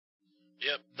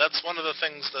 Yep, that's one of the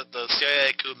things that the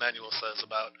CIA coup manual says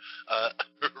about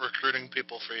recruiting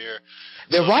people for your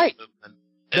They're right. movement.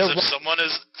 If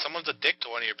someone's a dick to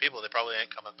one of your people, they probably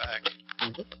ain't coming back.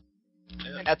 Mm-hmm.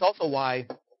 Yeah. And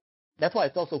that's why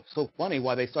it's also so funny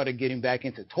why they started getting back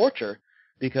into torture,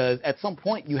 because at some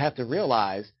point you have to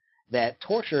realize that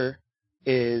torture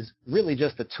is really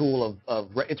just a tool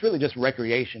it's really just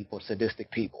recreation for sadistic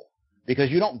people, because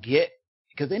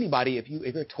anybody, if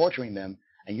you're torturing them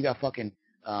and you got fucking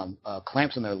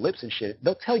clamps on their lips and shit,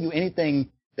 they'll tell you anything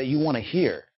that you want to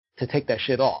hear to take that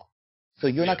shit off. So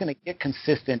you're not going to get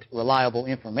consistent, reliable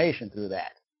information through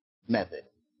that method.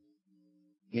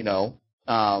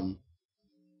 Because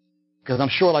I'm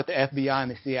sure like the FBI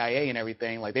and the CIA and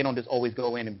everything, like they don't just always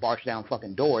go in and barge down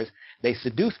fucking doors. They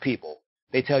seduce people.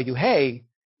 They tell you, hey,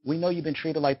 we know you've been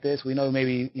treated like this. We know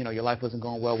maybe, your life wasn't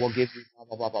going well. We'll give you blah,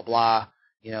 blah, blah, blah, blah.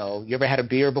 You ever had a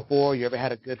beer before? You ever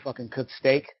had a good fucking cooked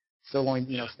steak? Sirloin,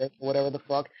 steak or whatever the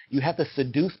fuck? You have to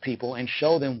seduce people and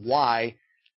show them why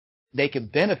they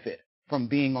could benefit from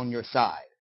being on your side.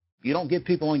 You don't get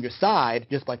people on your side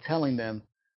just by telling them,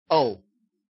 oh,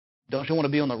 don't you want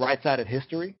to be on the right side of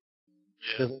history?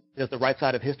 Yeah. Does the right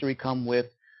side of history come with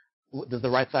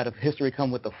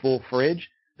the full fridge?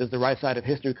 Does the right side of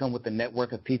history come with the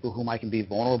network of people whom I can be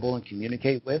vulnerable and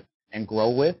communicate with and grow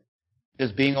with?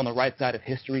 Does being on the right side of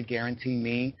history guarantee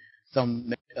me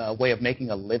some way of making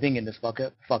a living in this fucked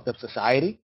up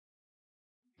society?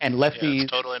 And lefties,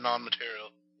 it's totally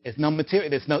non-material. It's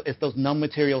non-material. It's those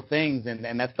non-material things,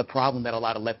 and that's the problem that a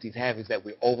lot of lefties have, is that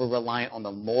we're over-reliant on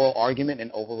the moral argument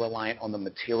and over-reliant on the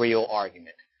material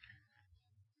argument.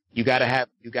 You gotta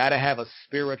have a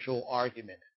spiritual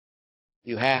argument.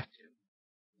 You have to.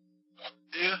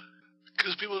 Yeah,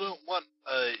 because people don't want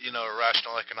a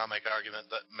rational economic argument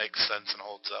that makes sense and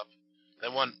holds up. They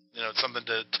want something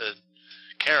to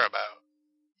care about.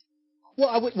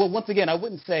 Well, once again, I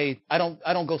wouldn't say I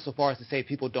don't go so far as to say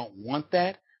people don't want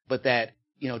that, but that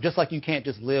just like you can't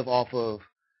just live off of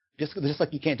just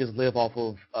like you can't just live off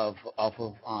of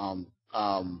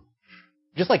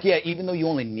just like, yeah, even though you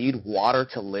only need water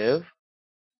to live,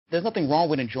 there's nothing wrong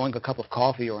with enjoying a cup of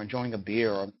coffee or enjoying a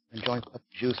beer or enjoying a cup of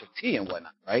juice or tea and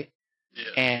whatnot, right?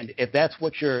 Yeah. And if that's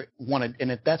what you want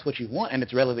and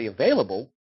it's readily available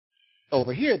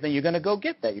over here, then you're gonna go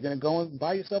get that. You're gonna go and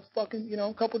buy yourself fucking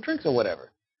a couple of drinks or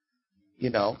whatever.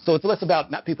 So it's less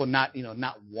about not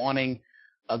wanting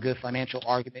a good financial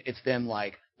argument. It's them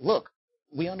like, look,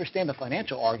 we understand the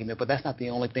financial argument, but that's not the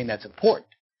only thing that's important.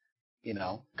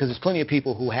 Because there's plenty of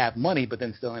people who have money but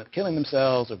then still end up killing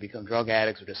themselves or become drug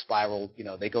addicts or just spiral.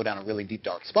 They go down a really deep,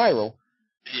 dark spiral.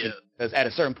 Yeah. Because at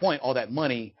a certain point, all that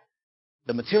money,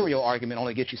 the material argument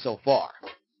only gets you so far.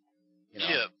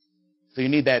 Yeah. So you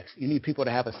need people to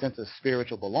have a sense of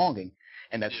spiritual belonging.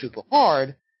 And that's super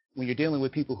hard when you're dealing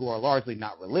with people who are largely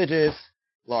not religious,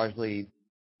 largely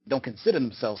don't consider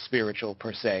themselves spiritual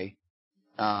per se.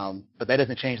 But that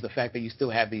doesn't change the fact that you still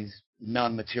have these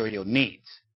non-material needs.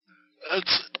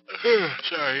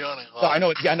 Sorry, yawning. So I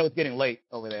know it's getting late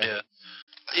over there. Yeah,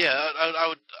 yeah. I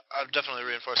would definitely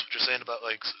reinforce what you're saying about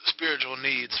like spiritual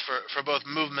needs for both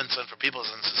movements and for peoples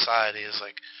in society. Is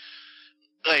like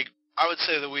I would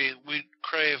say that we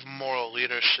crave moral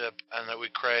leadership and that we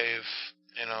crave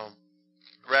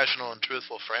rational and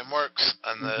truthful frameworks,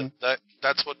 and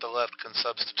that's what the left can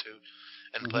substitute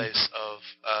in place of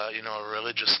a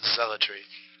religious zealotry.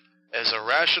 Is a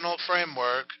rational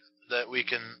framework that we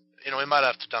can. We might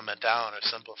have to dumb it down or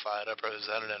simplify it or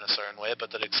present it in a certain way,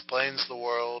 but that explains the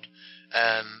world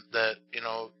and that,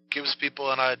 gives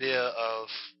people an idea of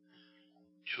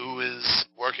who is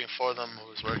working for them,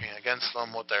 who is working against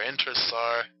them, what their interests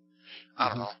are. I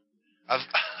don't know.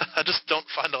 I just don't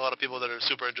find a lot of people that are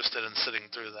super interested in sitting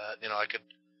through that. I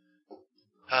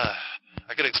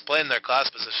could explain their class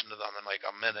position to them in like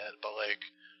a minute, but like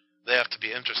they have to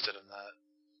be interested in that.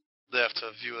 They have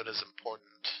to view it as important.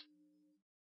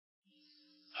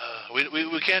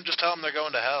 We can't just tell them they're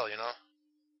going to hell, It's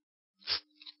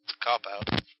a cop-out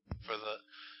for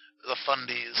the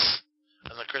fundies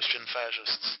and the Christian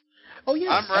fascists. Oh, yeah.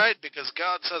 I'm right because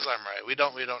God says I'm right. We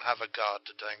don't have a God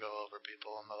to dangle over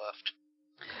people on the left.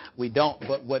 We don't,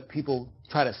 but what people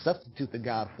try to substitute the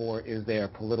God for is their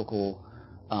political,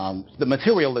 the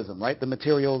materialism, right? The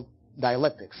material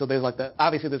dialectic. So there's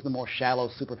obviously there's the more shallow,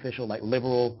 superficial, like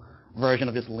liberal version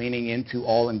of just leaning into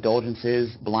all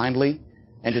indulgences blindly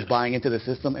and just buying into the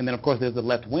system. And then, of course, there's the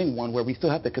left-wing one where we still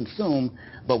have to consume,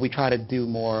 but we try to do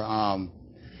more,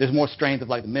 there's more strains of,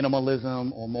 like,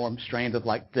 minimalism or more strains of,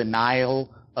 like,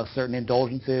 denial of certain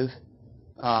indulgences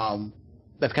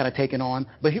that's kind of taken on.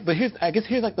 But here's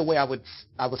like, the way I would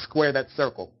square that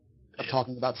circle of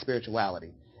talking about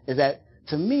spirituality, is that,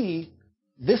 to me,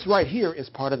 this right here is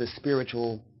part of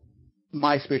the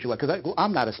my spirituality, because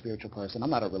I'm not a spiritual person,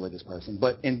 I'm not a religious person,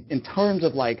 but in terms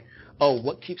of like,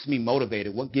 what keeps me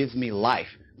motivated, what gives me life,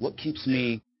 what keeps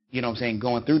me,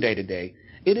 going through day to day,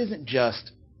 it isn't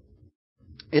just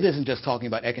talking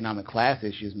about economic class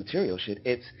issues, material shit.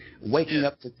 It's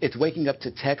waking up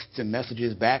to texts and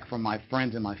messages back from my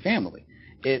friends and my family.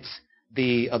 It's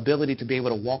the ability to be able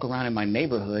to walk around in my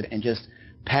neighborhood and just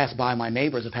pass by my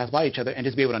neighbors or pass by each other and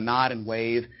just be able to nod and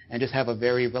wave and just have a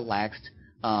very relaxed,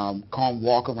 calm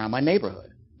walk around my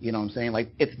neighborhood. You know what I'm saying? Like,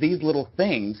 it's these little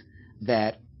things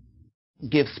that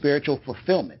give spiritual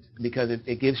fulfillment, because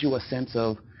it gives you a sense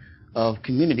of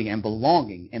community and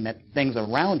belonging, and that things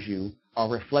around you are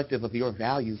reflective of your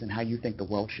values and how you think the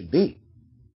world should be.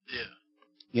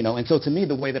 Yeah. And so to me,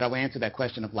 the way that I would answer that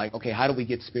question of like, okay, how do we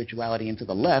get spirituality into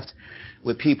the left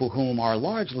with people whom are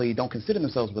largely don't consider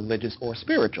themselves religious or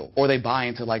spiritual, or they buy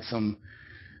into like some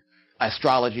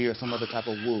astrology or some other type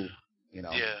of woo,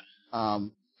 Yeah.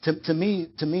 To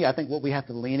me, I think what we have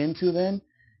to lean into then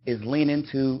is lean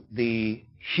into the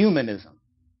humanism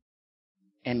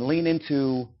and lean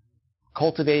into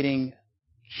cultivating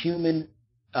human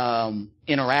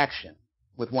interaction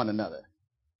with one another.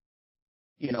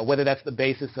 Whether that's the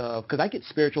basis of, because I get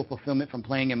spiritual fulfillment from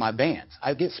playing in my bands.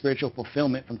 I get spiritual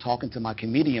fulfillment from talking to my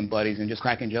comedian buddies and just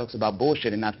cracking jokes about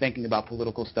bullshit and not thinking about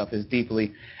political stuff as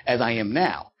deeply as I am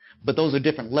now. But those are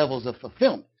different levels of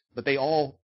fulfillment. But they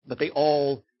all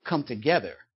come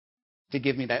together to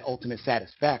give me that ultimate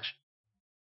satisfaction.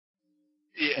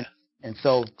 Yeah. And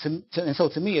so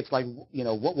to me, it's like,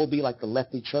 what will be like the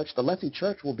lefty church? The lefty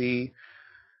church will be,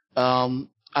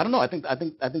 I don't know. I think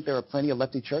there are plenty of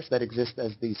lefty churches that exist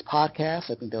as these podcasts.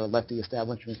 I think there are lefty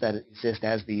establishments that exist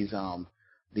as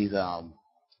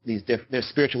there's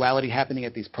spirituality happening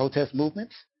at these protest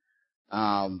movements.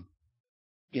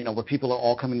 Where people are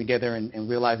all coming together and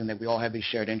realizing that we all have these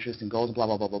shared interests and goals, blah,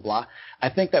 blah, blah, blah, blah. I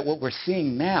think that what we're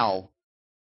seeing now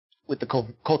with the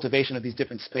cultivation of these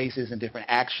different spaces and different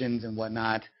actions and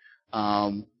whatnot,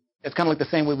 it's kind of like the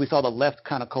same way we saw the left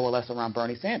kind of coalesce around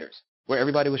Bernie Sanders, where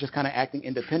everybody was just kind of acting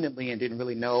independently and didn't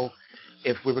really know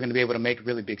if we were going to be able to make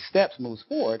really big steps, move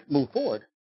forward.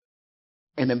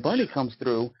 And then Bernie comes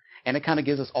through, and it kind of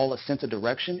gives us all a sense of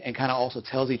direction and kind of also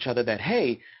tells each other that,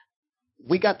 hey,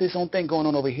 we got this own thing going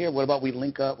on over here. What about we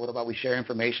link up? What about we share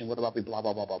information? What about we blah,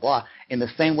 blah, blah, blah, blah, in the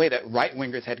same way that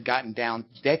right-wingers had gotten down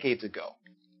decades ago.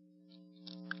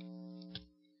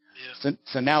 Yeah.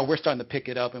 So now we're starting to pick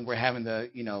it up, and we're having to,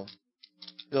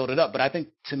 build it up. But I think,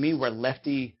 to me, where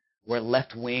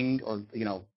left-wing or,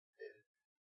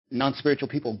 non-spiritual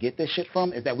people get this shit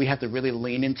from is that we have to really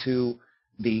lean into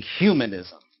the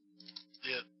humanism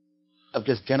of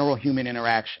just general human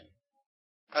interaction.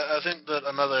 I think that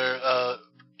another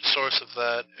source of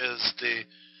that is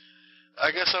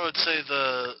I guess I would say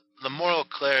the moral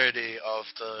clarity of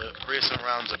the recent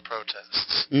rounds of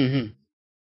protests. Mm-hmm.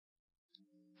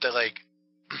 That, like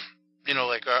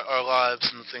our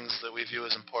lives and the things that we view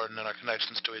as important and our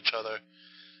connections to each other,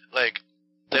 like,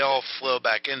 they all flow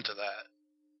back into that,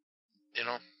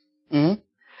 Mm-hmm.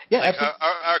 Yeah, like absolutely.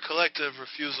 our collective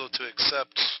refusal to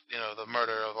accept, the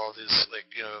murder of all these,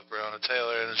 Breonna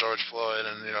Taylor and George Floyd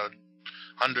and,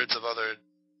 hundreds of other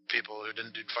people who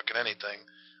didn't do fucking anything,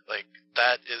 like,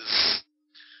 that is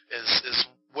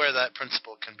where that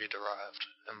principle can be derived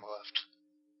in the left.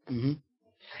 Mm-hmm.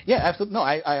 Yeah, absolutely. No,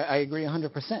 I agree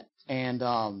 100%. And,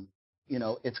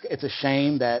 it's a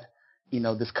shame that,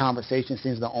 this conversation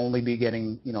seems to only be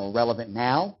getting, relevant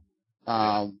now.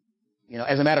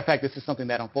 As a matter of fact, this is something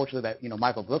that, unfortunately, that,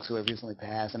 Michael Brooks, who had recently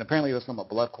passed, and apparently it was from a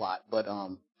blood clot, but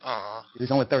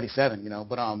he's only 37,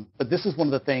 but this is one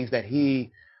of the things that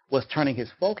he was turning his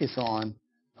focus on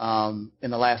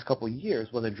in the last couple of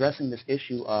years, was addressing this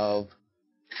issue of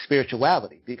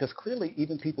spirituality, because clearly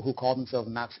even people who call themselves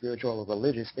not spiritual or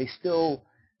religious, they still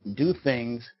do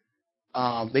things,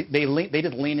 they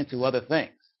just lean into other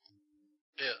things.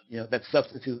 Yeah. That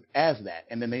substitute as that.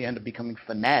 And then they end up becoming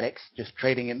fanatics, just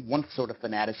trading in one sort of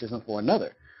fanaticism for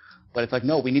another. But it's like,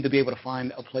 no, we need to be able to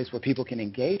find a place where people can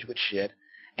engage with shit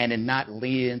and then not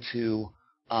lean into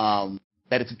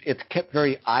that it's kept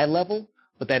very eye level,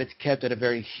 but that it's kept at a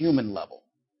very human level.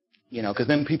 Because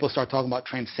then people start talking about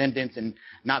transcendence and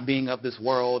not being of this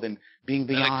world and being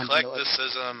beyond. And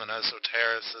eclecticism and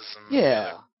esotericism.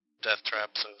 Yeah. Death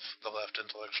traps of the left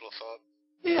intellectual thought.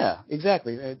 Yeah,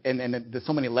 exactly. And there's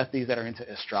so many lefties that are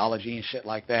into astrology and shit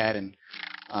like that, and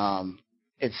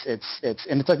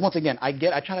it's like, once again, I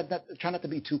try not to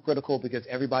be too critical, because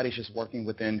everybody's just working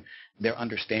within their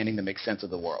understanding to make sense of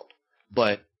the world.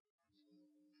 But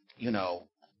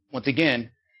once again,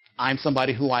 I'm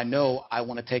somebody who I know I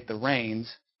want to take the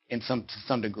reins to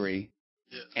some degree,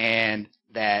 and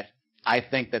that I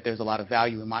think that there's a lot of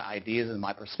value in my ideas and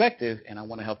my perspective, and I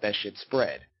want to help that shit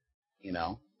spread.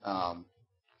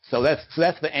 So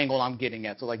that's the angle I'm getting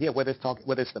at. So, like, whether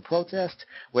it's the protest,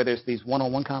 whether it's these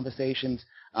one-on-one conversations,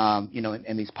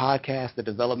 and these podcasts, the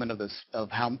development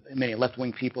of how many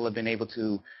left-wing people have been able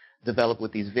to develop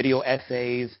with these video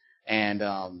essays, and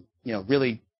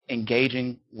really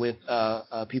engaging with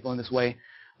people in this way.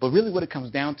 But really, what it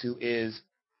comes down to is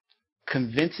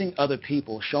convincing other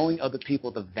people, showing other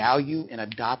people the value in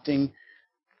adopting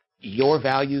your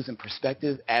values and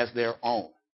perspective as their own.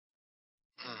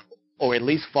 Or at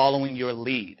least following your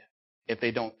lead if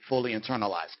they don't fully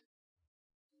internalize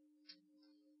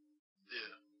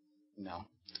it.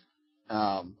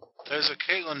 There's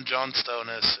a Caitlin Johnstone on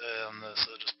this,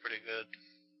 which is pretty good.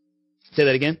 Say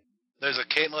that again? There's a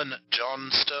Caitlin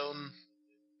Johnstone,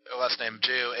 her last name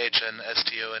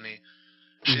Johnstone.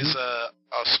 She's a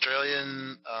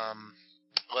Australian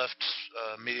left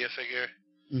media figure.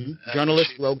 Mm-hmm.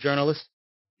 Journalist, rogue journalist.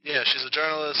 Yeah, she's a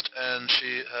journalist, and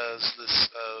she has this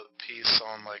piece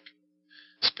on like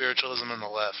spiritualism in the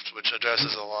left, which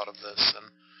addresses a lot of this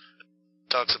and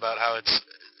talks about how it's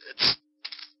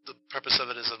the purpose of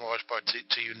it is in large part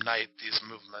to unite these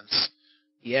movements.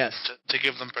 Yes. To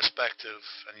give them perspective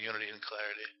and unity and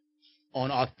clarity.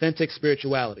 On authentic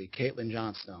spirituality, Caitlin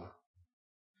Johnstone.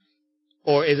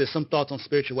 Or is it some thoughts on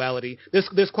spirituality?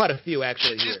 There's quite a few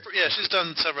actually here. She's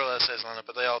done several essays on it,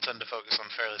 but they all tend to focus on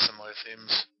fairly similar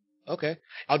themes. Okay,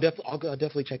 I'll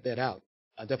definitely check that out.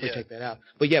 Check that out.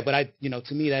 But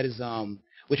to me that is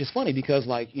which is funny because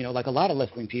like a lot of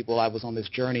left-wing people, I was on this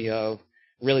journey of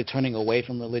really turning away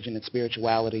from religion and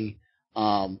spirituality,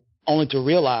 only to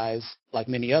realize, like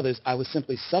many others, I was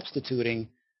simply substituting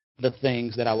the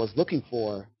things that I was looking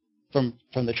for from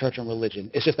the church and religion.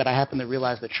 It's just that I happened to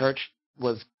realize the church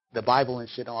was the Bible and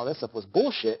shit and all that stuff was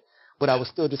bullshit, but I was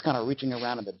still just kind of reaching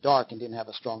around in the dark and didn't have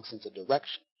a strong sense of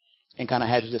direction and kind of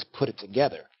had to just put it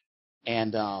together.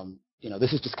 And,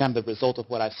 this is just kind of the result of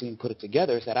what I've seen put it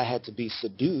together is that I had to be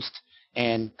seduced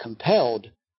and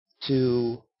compelled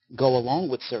to go along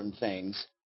with certain things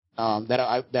that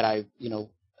I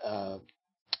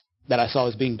saw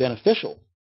as being beneficial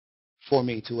for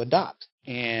me to adopt.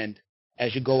 And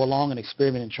as you go along and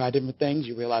experiment and try different things,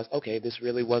 you realize, okay, this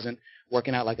really wasn't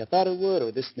working out like I thought it would,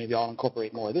 or this maybe I'll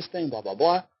incorporate more of this thing, blah, blah,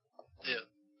 blah. Yeah.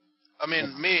 I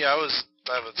mean,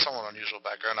 I have a somewhat unusual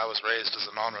background. I was raised as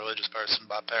a non-religious person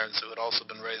by parents who had also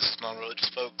been raised as non-religious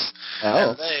folks. Oh.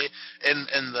 And they,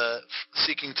 in the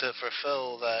seeking to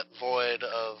fulfill that void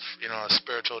of, a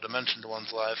spiritual dimension to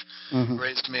one's life,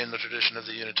 raised me in the tradition of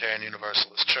the Unitarian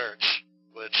Universalist Church,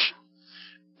 which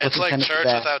it's like church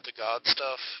without the God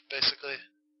stuff, basically.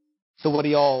 So what do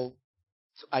y'all,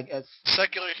 I guess?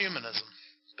 Secular humanism,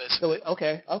 basically. So,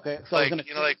 okay. So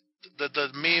like, the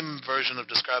meme version of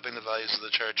describing the values of the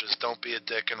church is don't be a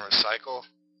dick and recycle.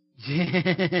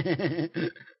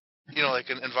 Like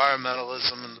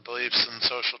environmentalism and the beliefs in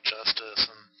social justice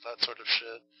and that sort of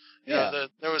shit.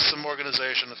 There was some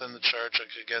organization within the church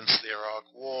against the Iraq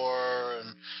War,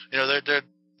 and they're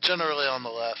generally on the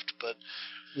left, but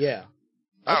yeah.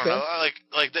 I don't know.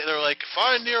 They're like,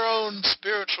 find your own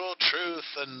spiritual truth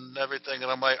and everything,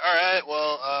 and I'm like, all right,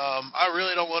 well, I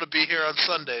really don't want to be here on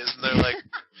Sundays, and they're like,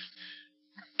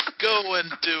 go and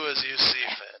do as you see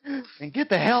fit, and get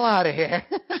the hell out of here.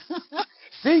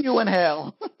 See you in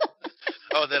hell.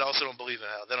 Oh, they also don't believe in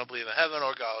hell. They don't believe in heaven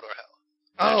or God or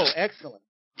hell. Excellent.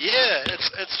 Yeah,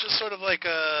 it's just sort of like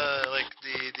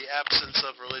the absence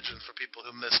of religion for people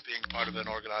who miss being part of an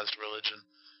organized religion.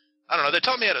 I don't know. They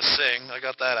taught me how to sing. I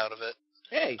got that out of it.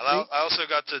 Hey. And I also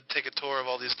got to take a tour of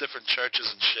all these different churches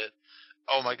and shit.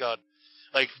 Oh my god.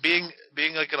 Like being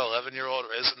like an 11-year-old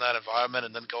raised in that environment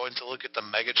and then going to look at the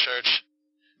mega church.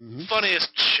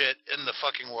 Funniest shit in the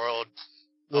fucking world.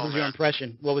 What was your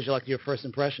impression? What was your first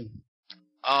impression?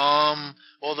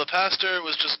 Well, the pastor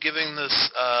was just giving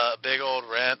this big old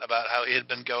rant about how he had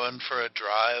been going for a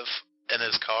drive in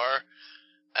his car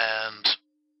and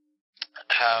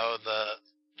how the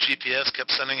GPS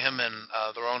kept sending him in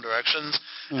the wrong directions,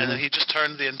 and then he just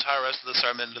turned the entire rest of the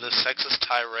sermon into this sexist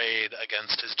tirade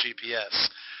against his GPS.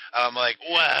 I'm like,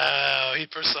 wow, he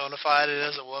personified it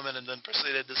as a woman and then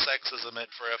proceeded to sexism it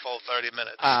for a full 30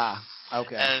 minutes.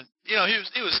 Okay. And he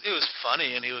was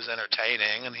funny and he was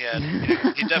entertaining and he had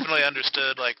he definitely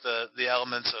understood like the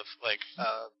elements of like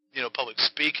public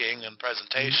speaking and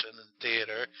presentation and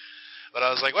theater. But I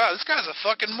was like, wow, this guy's a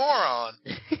fucking moron.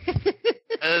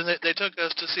 And then they took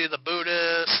us to see the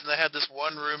Buddhists, and they had this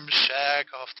one-room shack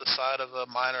off the side of a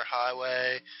minor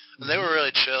highway. And they were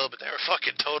really chill, but they were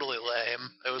fucking totally lame.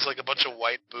 It was like a bunch of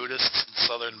white Buddhists in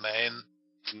southern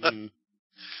Maine.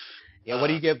 Yeah, what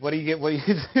do you get?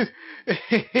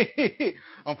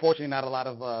 Unfortunately, not a lot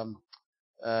of,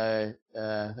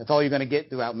 that's all you're going to get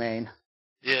throughout Maine.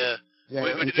 Yeah.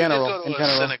 In general. We did go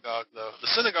to a synagogue, though. The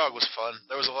synagogue was fun.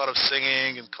 There was a lot of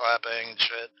singing and clapping and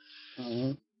shit.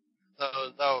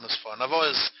 That one was fun. I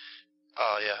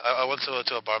went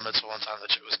to a bar mitzvah one time.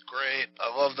 That shit was great. I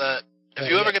love that.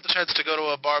 If you ever get the chance to go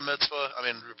to a bar mitzvah, I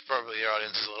mean, probably your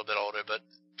audience is a little bit older, but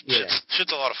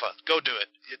shit's a lot of fun. Go do it.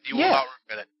 You will not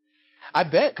regret it. I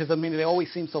bet, because, I mean, they always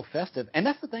seem so festive. And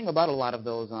that's the thing about a lot of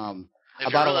those.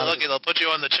 If you're really lucky, they'll put you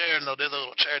on the chair and they'll do the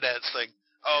little chair dance thing.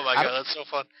 Oh, my God, that's so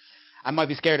fun. I might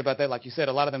be scared about that. Like you said,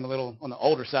 a lot of them are a little on the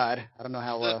older side. I don't know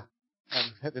how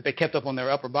they kept up on their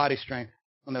upper body strength,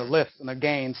 on their lifts and their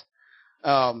gains.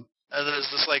 And there's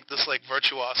this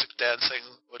virtuosic dancing,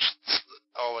 which,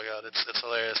 oh my God, it's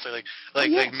hilarious. They're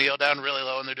they kneel down really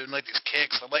low and they're doing like these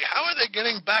kicks. I'm like, how are they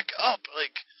getting back up?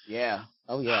 Like, yeah,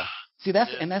 oh yeah. See,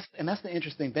 that's the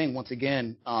interesting thing. Once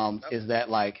again, is that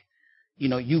like,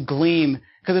 you glean,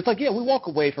 because it's like, yeah, we walk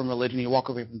away from religion, you walk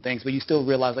away from things, but you still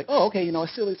realize like, oh, okay,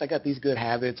 still at least I got these good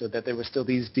habits, or that there were still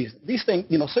these things,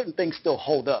 certain things still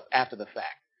hold up after the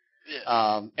fact.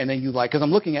 Yeah. And then because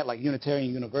I'm looking at like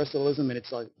Unitarian Universalism, and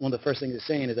it's like one of the first things it's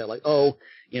saying is that like, oh,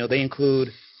 they include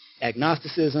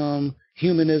agnosticism,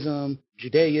 humanism,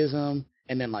 Judaism,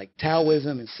 and then like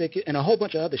Taoism and Sikh, and a whole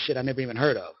bunch of other shit I never even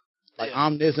heard of, like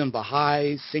Omnism,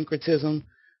 Baha'i, syncretism,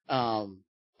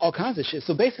 all kinds of shit.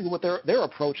 So basically what their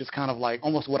approach is kind of like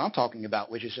almost what I'm talking about,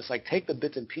 which is just like take the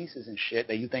bits and pieces and shit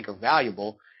that you think are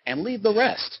valuable and leave the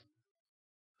rest.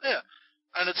 Yeah.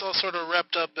 And it's all sort of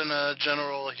wrapped up in a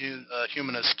general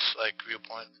humanist like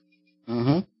viewpoint.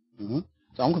 Mm-hmm. Mm-hmm.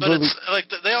 So I'm completely. But it's like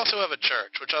they also have a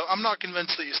church, which I'm not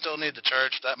convinced that you still need the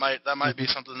church. That might be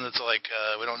something that's like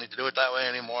we don't need to do it that way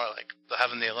anymore. Like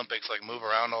having the Olympics like move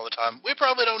around all the time. We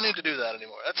probably don't need to do that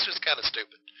anymore. That's just kind of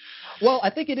stupid. Well, I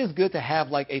think it is good to have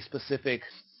like a specific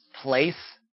place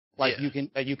like you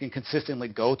can consistently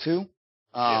go to.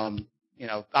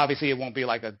 Obviously it won't be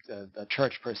like a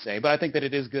church per se, but I think that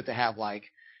it is good to have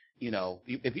like,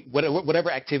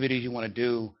 whatever activities you want to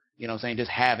do,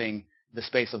 just having the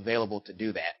space available to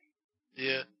do that.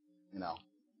 Yeah.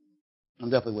 I'm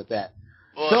definitely with that.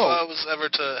 Well, if I was ever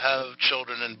to have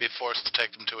children and be forced to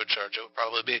take them to a church, it would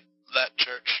probably be that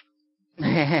church.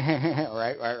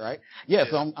 Right. Yeah,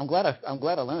 so I'm glad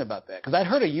I learned about that, because I'd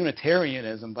heard of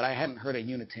Unitarianism, but I hadn't heard of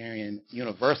Unitarian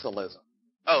Universalism.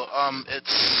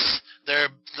 They're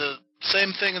the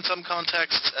same thing in some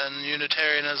contexts, and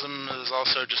Unitarianism is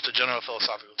also just a general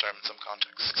philosophical term in some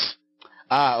contexts.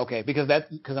 Okay, because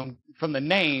from the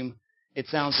name, it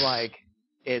sounds like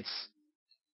it's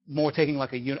more taking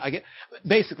like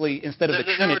basically instead of the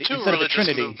Trinity. There were two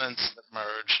religious movements that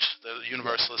merged, the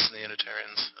Universalists and the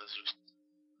Unitarians.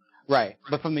 Right,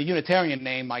 but from the Unitarian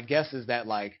name, my guess is that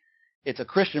like it's a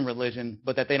Christian religion,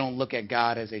 but that they don't look at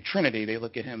God as a Trinity. They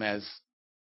look at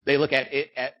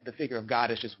the figure of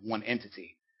God as just one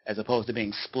entity, as opposed to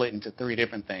being split into three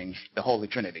different things, the Holy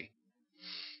Trinity.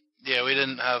 Yeah, we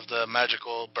didn't have the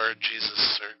magical bird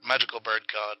Jesus or magical bird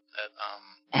God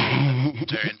at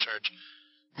Unitarian Church.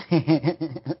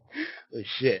 Oh,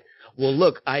 shit. Well,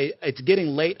 look, it's getting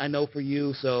late, I know, for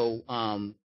you, so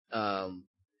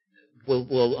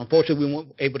we'll unfortunately we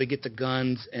weren't able to get to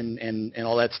guns and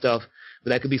all that stuff, but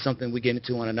that could be something we get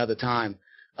into on another time.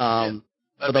 I'd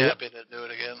be happy to do it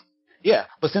again. Yeah,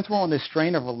 but since we're on this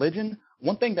strain of religion,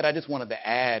 one thing that I just wanted to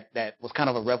add that was kind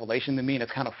of a revelation to me, and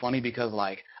it's kind of funny because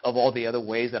like of all the other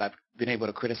ways that I've been able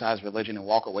to criticize religion and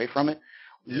walk away from it,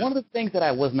 one of the things that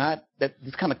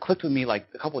just kind of clicked with me like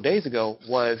a couple of days ago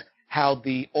was how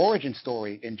the origin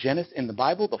story in Genesis, in the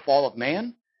Bible, the fall of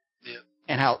man,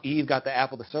 and how Eve got the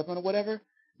apple of the serpent or whatever,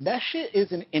 that shit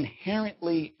is an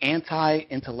inherently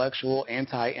anti-intellectual,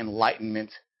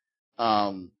 anti-enlightenment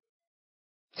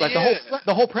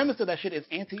the whole premise of that shit is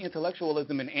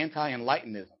anti-intellectualism and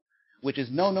anti-enlightenism, which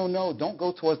is no, don't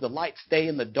go towards the light, stay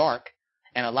in the dark,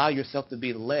 and allow yourself to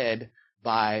be led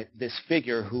by this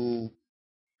figure who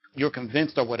you're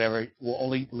convinced or whatever will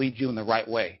only lead you in the right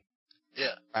way.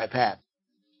 Yeah. Right path.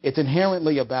 It's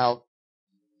inherently about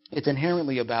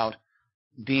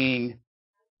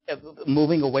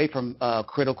moving away from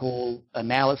critical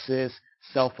analysis,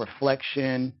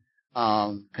 self-reflection,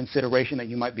 consideration that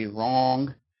you might be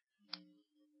wrong.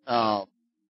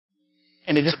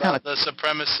 And it just kind of the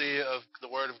supremacy of the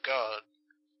Word of God,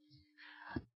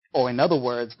 or in other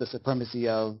words, the supremacy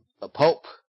of the Pope.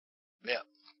 Yeah,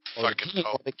 or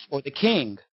the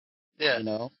King. Yeah,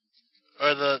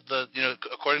 or the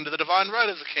according to the divine right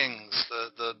of the kings,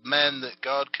 the men that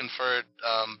God conferred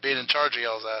being in charge of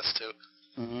y'all's ass to.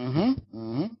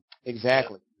 Mm-hmm.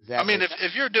 Exactly. Yeah. I mean,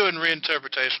 if you're doing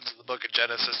reinterpretations of the Book of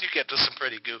Genesis, you get to some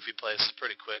pretty goofy places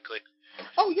pretty quickly.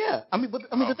 Oh yeah,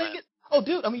 the thing is,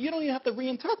 dude, you don't even have to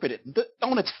reinterpret it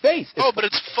on its face. But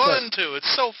it's fun too.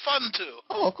 It's so fun too.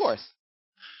 Oh, of course.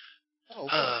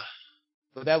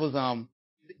 But that was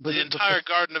the entire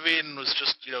Garden of Eden was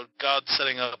just God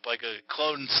setting up like a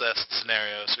clone cest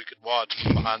scenario so we could watch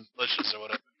from behind bushes or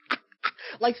whatever.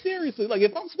 Like seriously, like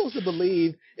if I'm supposed to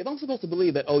believe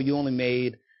that you only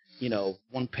made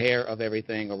one pair of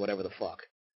everything or whatever the fuck.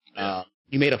 Yeah.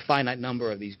 You made a finite number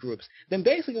of these groups. Then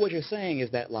basically what you're saying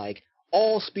is that, like,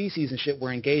 all species and shit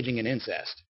were engaging in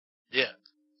incest. Yeah.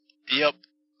 Yep.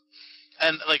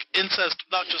 And, like, incest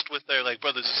not just with their, like,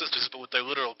 brothers and sisters, but with their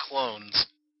literal clones.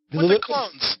 With their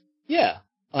clones. Yeah.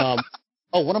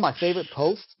 One of my favorite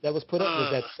posts that was put up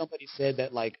was that somebody said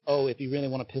that, like, if you really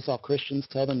want to piss off Christians,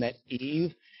 tell them that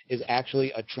Eve is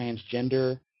actually a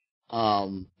transgender,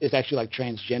 is actually, like,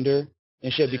 transgender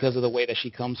and shit because of the way that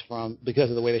she comes from, because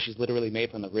of the way that she's literally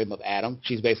made from the rib of Adam.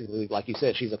 She's basically, like you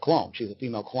said, she's a clone. She's a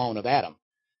female clone of Adam.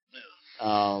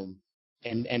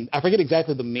 And I forget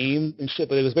exactly the meme and shit,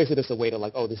 but it was basically just a way to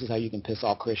like, oh, this is how you can piss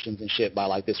off Christians and shit by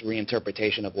like this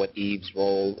reinterpretation of what Eve's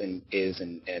role is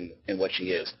and what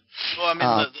she is. Well, I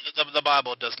mean, the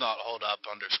Bible does not hold up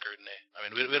under scrutiny. I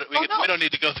mean, we don't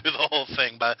need to go through the whole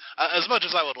thing, but as much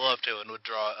as I would love to and would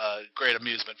draw great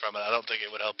amusement from it, I don't think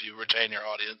it would help you retain your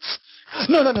audience.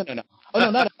 No. Oh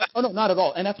no, not at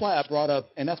all. And that's why I brought up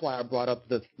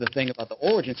the thing about the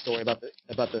origin story about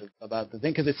the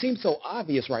thing, because it seems so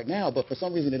obvious right now, but for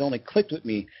some reason it only clicked with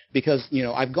me because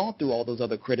I've gone through all those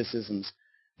other criticisms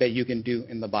that you can do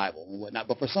in the Bible and whatnot,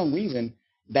 but for some reason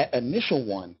that initial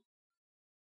one,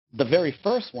 the very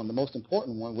first one, the most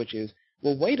important one, which is,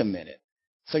 well, wait a minute.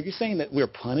 So you're saying that we're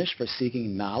punished for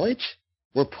seeking knowledge?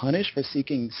 We're punished for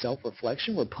seeking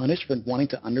self-reflection? We're punished for wanting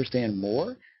to understand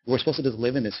more? We're supposed to just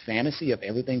live in this fantasy of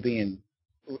everything being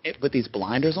with these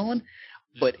blinders on?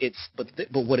 But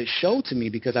what it showed to me,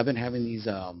 because I've been having these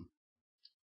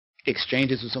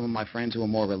exchanges with some of my friends who are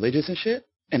more religious and shit,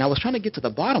 and I was trying to get to the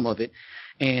bottom of it,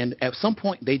 and at some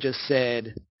point they just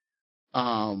said,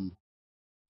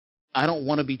 I don't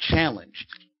want to be challenged.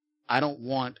 I don't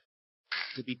want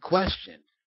to be questioned,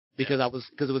 because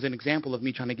it was an example of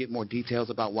me trying to get more details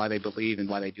about why they believe and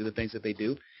why they do the things that they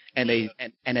do. And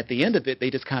and at the end of it, they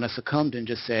just kind of succumbed and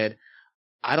just said,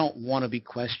 I don't want to be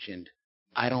questioned.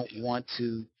 I don't want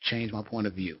to change my point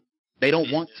of view. They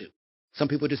don't want to. Some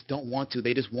people just don't want to.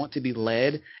 They just want to be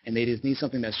led, and they just need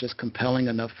something that's just compelling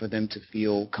enough for them to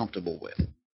feel comfortable with.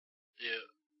 Yeah,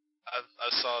 I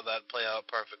saw that play out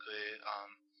perfectly.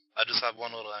 I just have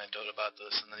one little anecdote about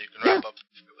this, and then you can wrap up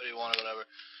what you want or whatever.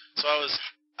 So I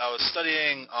was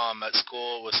studying at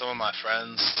school with some of my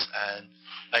friends, and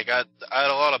I had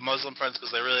a lot of Muslim friends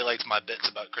because they really liked my bits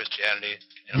about Christianity.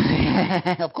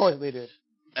 Of course they did.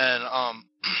 And I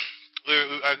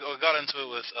got into it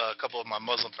with a couple of my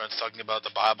Muslim friends talking about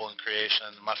the Bible and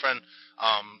creation. My friend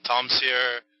Tom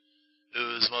Sear,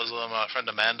 who's Muslim, and my friend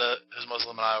Amanda, who's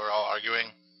Muslim, and I were all arguing,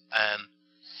 and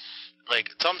like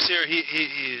Tom Sear,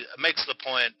 he makes the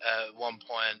point at one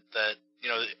point that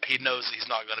he knows he's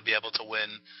not going to be able to win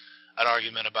an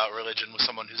argument about religion with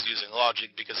someone who's using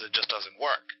logic because it just doesn't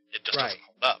work. It just doesn't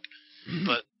hold up.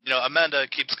 But Amanda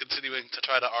keeps continuing to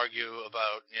try to argue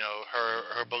about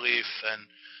her belief in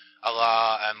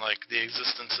Allah and like the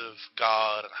existence of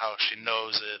God and how she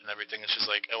knows it and everything. And she's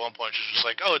like, at one point she's just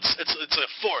like, oh, it's a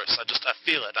force. I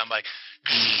feel it. I'm like.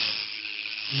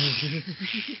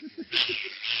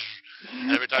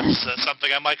 And every time she says something,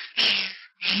 I'm like,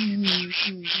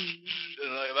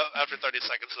 after 30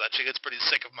 seconds of that, she gets pretty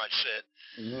sick of my shit,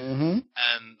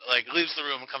 and like leaves the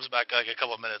room and comes back like a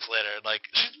couple of minutes later. Like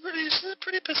she's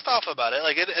pretty pissed off about it.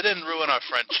 Like it didn't ruin our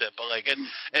friendship, but like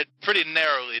it pretty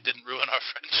narrowly didn't ruin our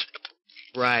friendship.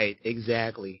 Right,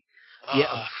 exactly.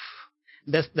 Yeah,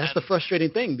 that's the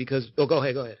frustrating thing because go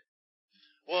ahead.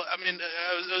 Well, I mean,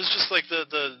 it was just like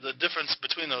the difference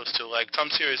between those two. Like Tom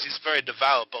Sears, he's very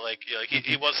devout, but like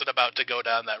he wasn't about to go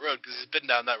down that road because he's been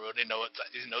down that road and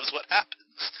he knows what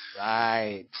happens.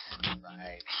 Right.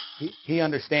 He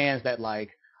understands that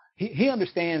like he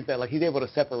understands that like he's able to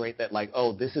separate that like,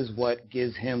 oh, this is what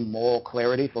gives him moral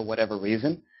clarity for whatever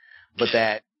reason, but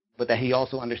that he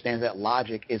also understands that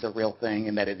logic is a real thing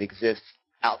and that it exists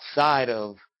outside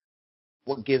of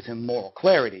what gives him moral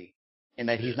clarity. And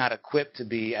that he's not equipped to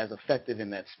be as effective in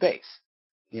that space,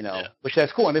 which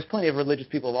that's cool. And there's plenty of religious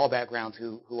people of all backgrounds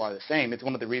who are the same. It's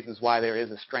one of the reasons why there is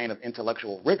a strain of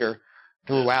intellectual rigor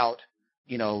throughout,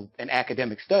 an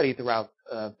academic study throughout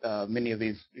many of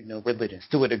these, religions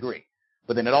to a degree.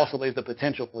 But then it also leaves the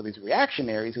potential for these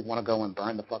reactionaries who want to go and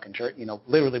burn the fucking church,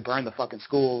 literally burn the fucking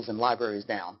schools and libraries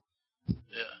down.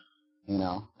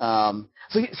 Yeah.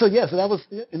 So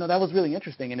that was really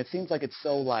interesting. And it seems like it's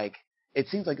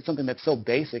something that's so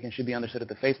basic and should be understood at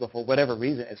the face, but for whatever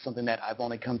reason, it's something that I've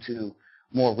only come to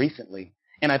more recently.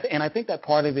 And I think that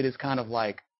part of it is kind of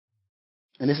like,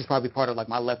 and this is probably part of like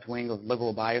my left wing or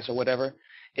liberal bias or whatever,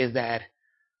 is that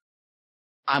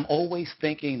I'm always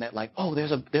thinking that like, oh,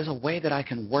 there's a way that I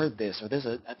can word this, or there's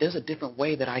a different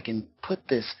way that I can put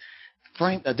this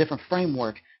a different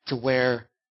framework to where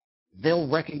they'll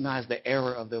recognize the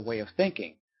error of their way of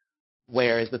thinking.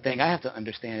 Whereas the thing I have to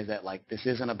understand is that like this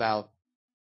isn't about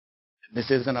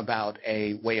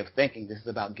a way of thinking. This is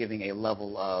about giving a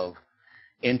level of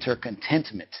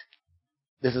intercontentment.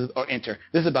 This is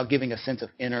about giving a sense of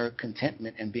inner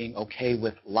contentment and being okay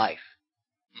with life.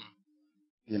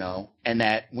 And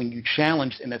that when you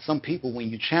challenge, and that some people, when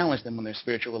you challenge them on their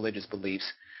spiritual religious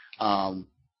beliefs,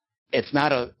 it's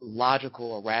not a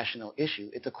logical or rational issue.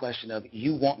 It's a question of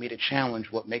you want me to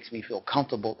challenge what makes me feel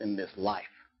comfortable in this life.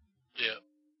 Yeah.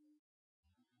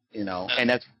 And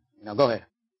that's, go ahead.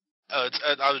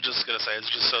 I was just going to say, it's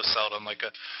just so seldom like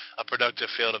a productive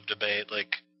field of debate.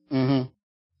 Like, mm-hmm.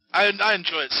 I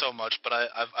enjoy it so much, but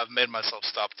I've made myself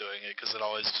stop doing it because it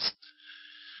always just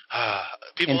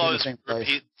people always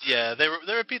repeat. Yeah, they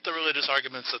repeat the religious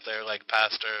arguments that their like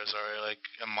pastors or like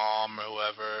imam or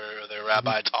whoever or their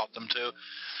rabbi taught them to,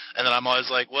 and then I'm always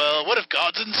like, well, what if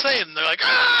God's insane? And they're like,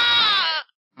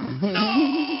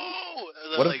 no.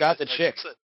 What if God's a chick?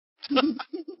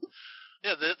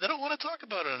 Yeah, they don't want to talk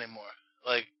about it anymore.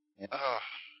 Like,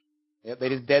 yeah, they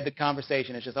just dead the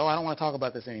conversation. It's just, I don't want to talk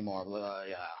about this anymore.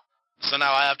 Yeah. So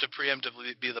now I have to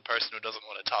preemptively be the person who doesn't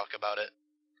want to talk about it.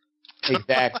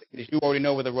 Exactly. Because you already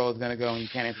know where the road's going to go and you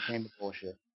can't entertain the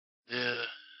bullshit. Yeah.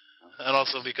 And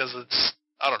also because it's,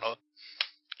 I don't know,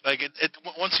 like it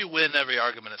once you win every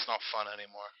argument, it's not fun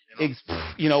anymore.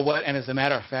 You know what? And as a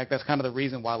matter of fact, that's kind of the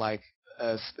reason why, like,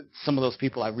 some of those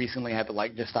people I recently had to,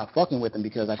 like, just stop fucking with them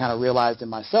because I kind of realized in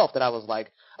myself that I was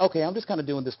like, okay, I'm just kind of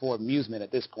doing this for amusement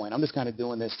at this point. I'm just kind of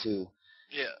doing this to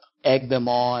egg them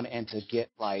on and to get,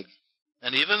 like...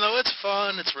 And even though it's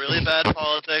fun, it's really bad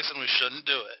politics and we shouldn't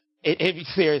do it.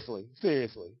 Seriously.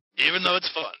 Even though it's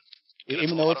fun.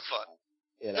 It's a lot of fun.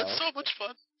 It's so much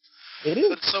fun. It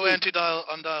is. It's so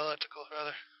undialectical,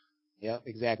 rather. Yeah,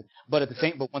 exactly. But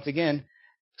but once again,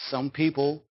 some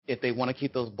people, if they want to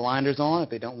keep those blinders on, if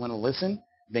they don't want to listen,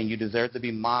 then you deserve to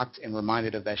be mocked and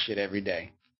reminded of that shit every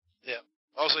day. Yeah.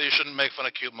 Also, you shouldn't make fun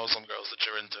of cute Muslim girls that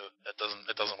you're into. It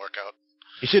doesn't work out.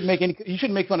 You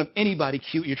shouldn't make fun of anybody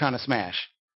cute you're trying to smash.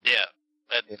 Yeah.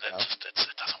 It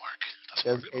doesn't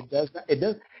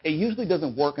work. It usually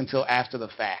doesn't work until after the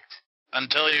fact.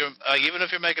 Until you're even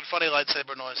if you're making funny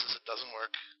lightsaber noises, it doesn't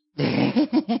work.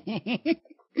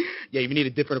 Yeah, you need a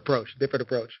different approach.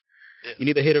 Yeah. You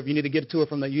need to get to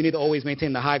it you need to always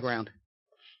maintain the high ground.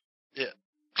 Yeah.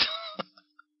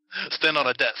 Stand on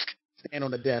a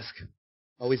desk.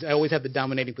 Always have the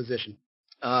dominating position.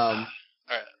 All right.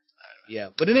 Yeah,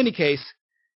 but in any case,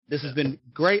 this has been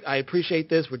great. I appreciate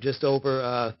this. We're just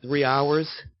over 3 hours,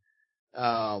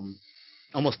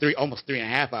 almost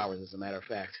 3.5 hours, as a matter of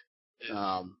fact.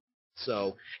 Yeah.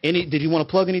 So, did you want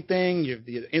to plug anything? Your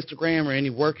Instagram or any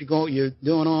work you're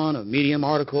doing on a Medium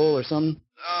article or something?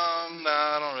 No,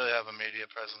 I don't really have a media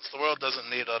presence. The world doesn't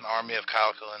need an army of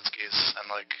Kyle Kalinskis,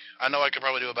 and I know I could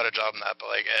probably do a better job than that, but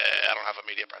I don't have a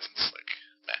media presence.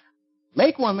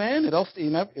 Make one, man. You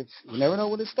never know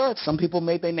when it starts. Some people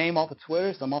made their name off of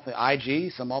Twitter, some off of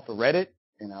IG, some off of Reddit.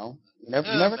 You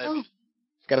never know.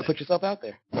 Got to put yourself out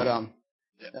there. But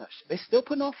they still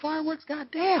putting off fireworks.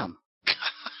 Goddamn.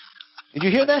 Did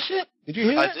you hear that shit? Did you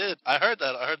hear that? I did. I heard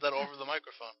that over the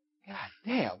microphone. God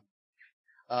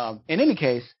damn. In any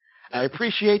case, I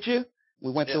appreciate you.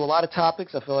 We went through a lot of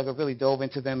topics. I feel like I really dove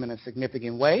into them in a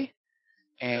significant way.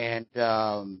 And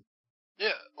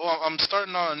well, I'm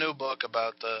starting on a new book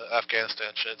about the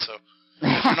Afghanistan shit, so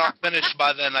if you're not finished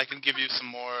by then, I can give you some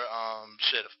more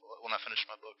shit when I finish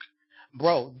my book.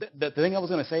 Bro, the thing I was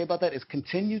going to say about that is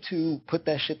continue to put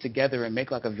that shit together and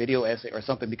make like a video essay or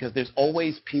something, because there's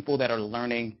always people that are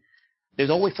learning.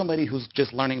 There's always somebody who's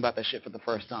just learning about that shit for the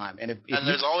first time. And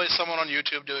there's always someone on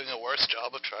YouTube doing a worse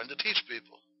job of trying to teach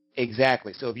people.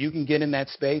 Exactly. So if you can get in that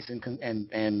space and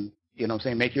you know what I'm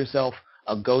saying, make yourself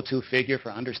a go-to figure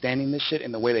for understanding this shit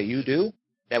in the way that you do,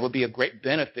 that would be a great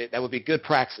benefit. That would be good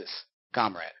praxis,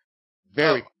 comrade.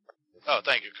 Very. Oh,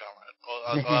 thank you, comrade.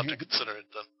 Well, I'll have to consider it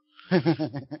then.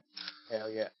 Hell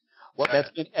yeah. Well,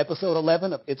 that's been episode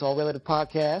 11 of It's All Relative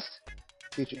Podcast,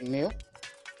 featuring Neil.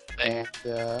 Thank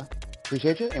you.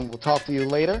 Appreciate you, and we'll talk to you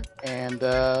later, and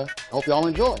hope you all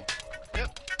enjoy.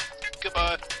 Yep.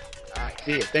 Goodbye. All right,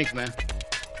 see you. Thanks, man.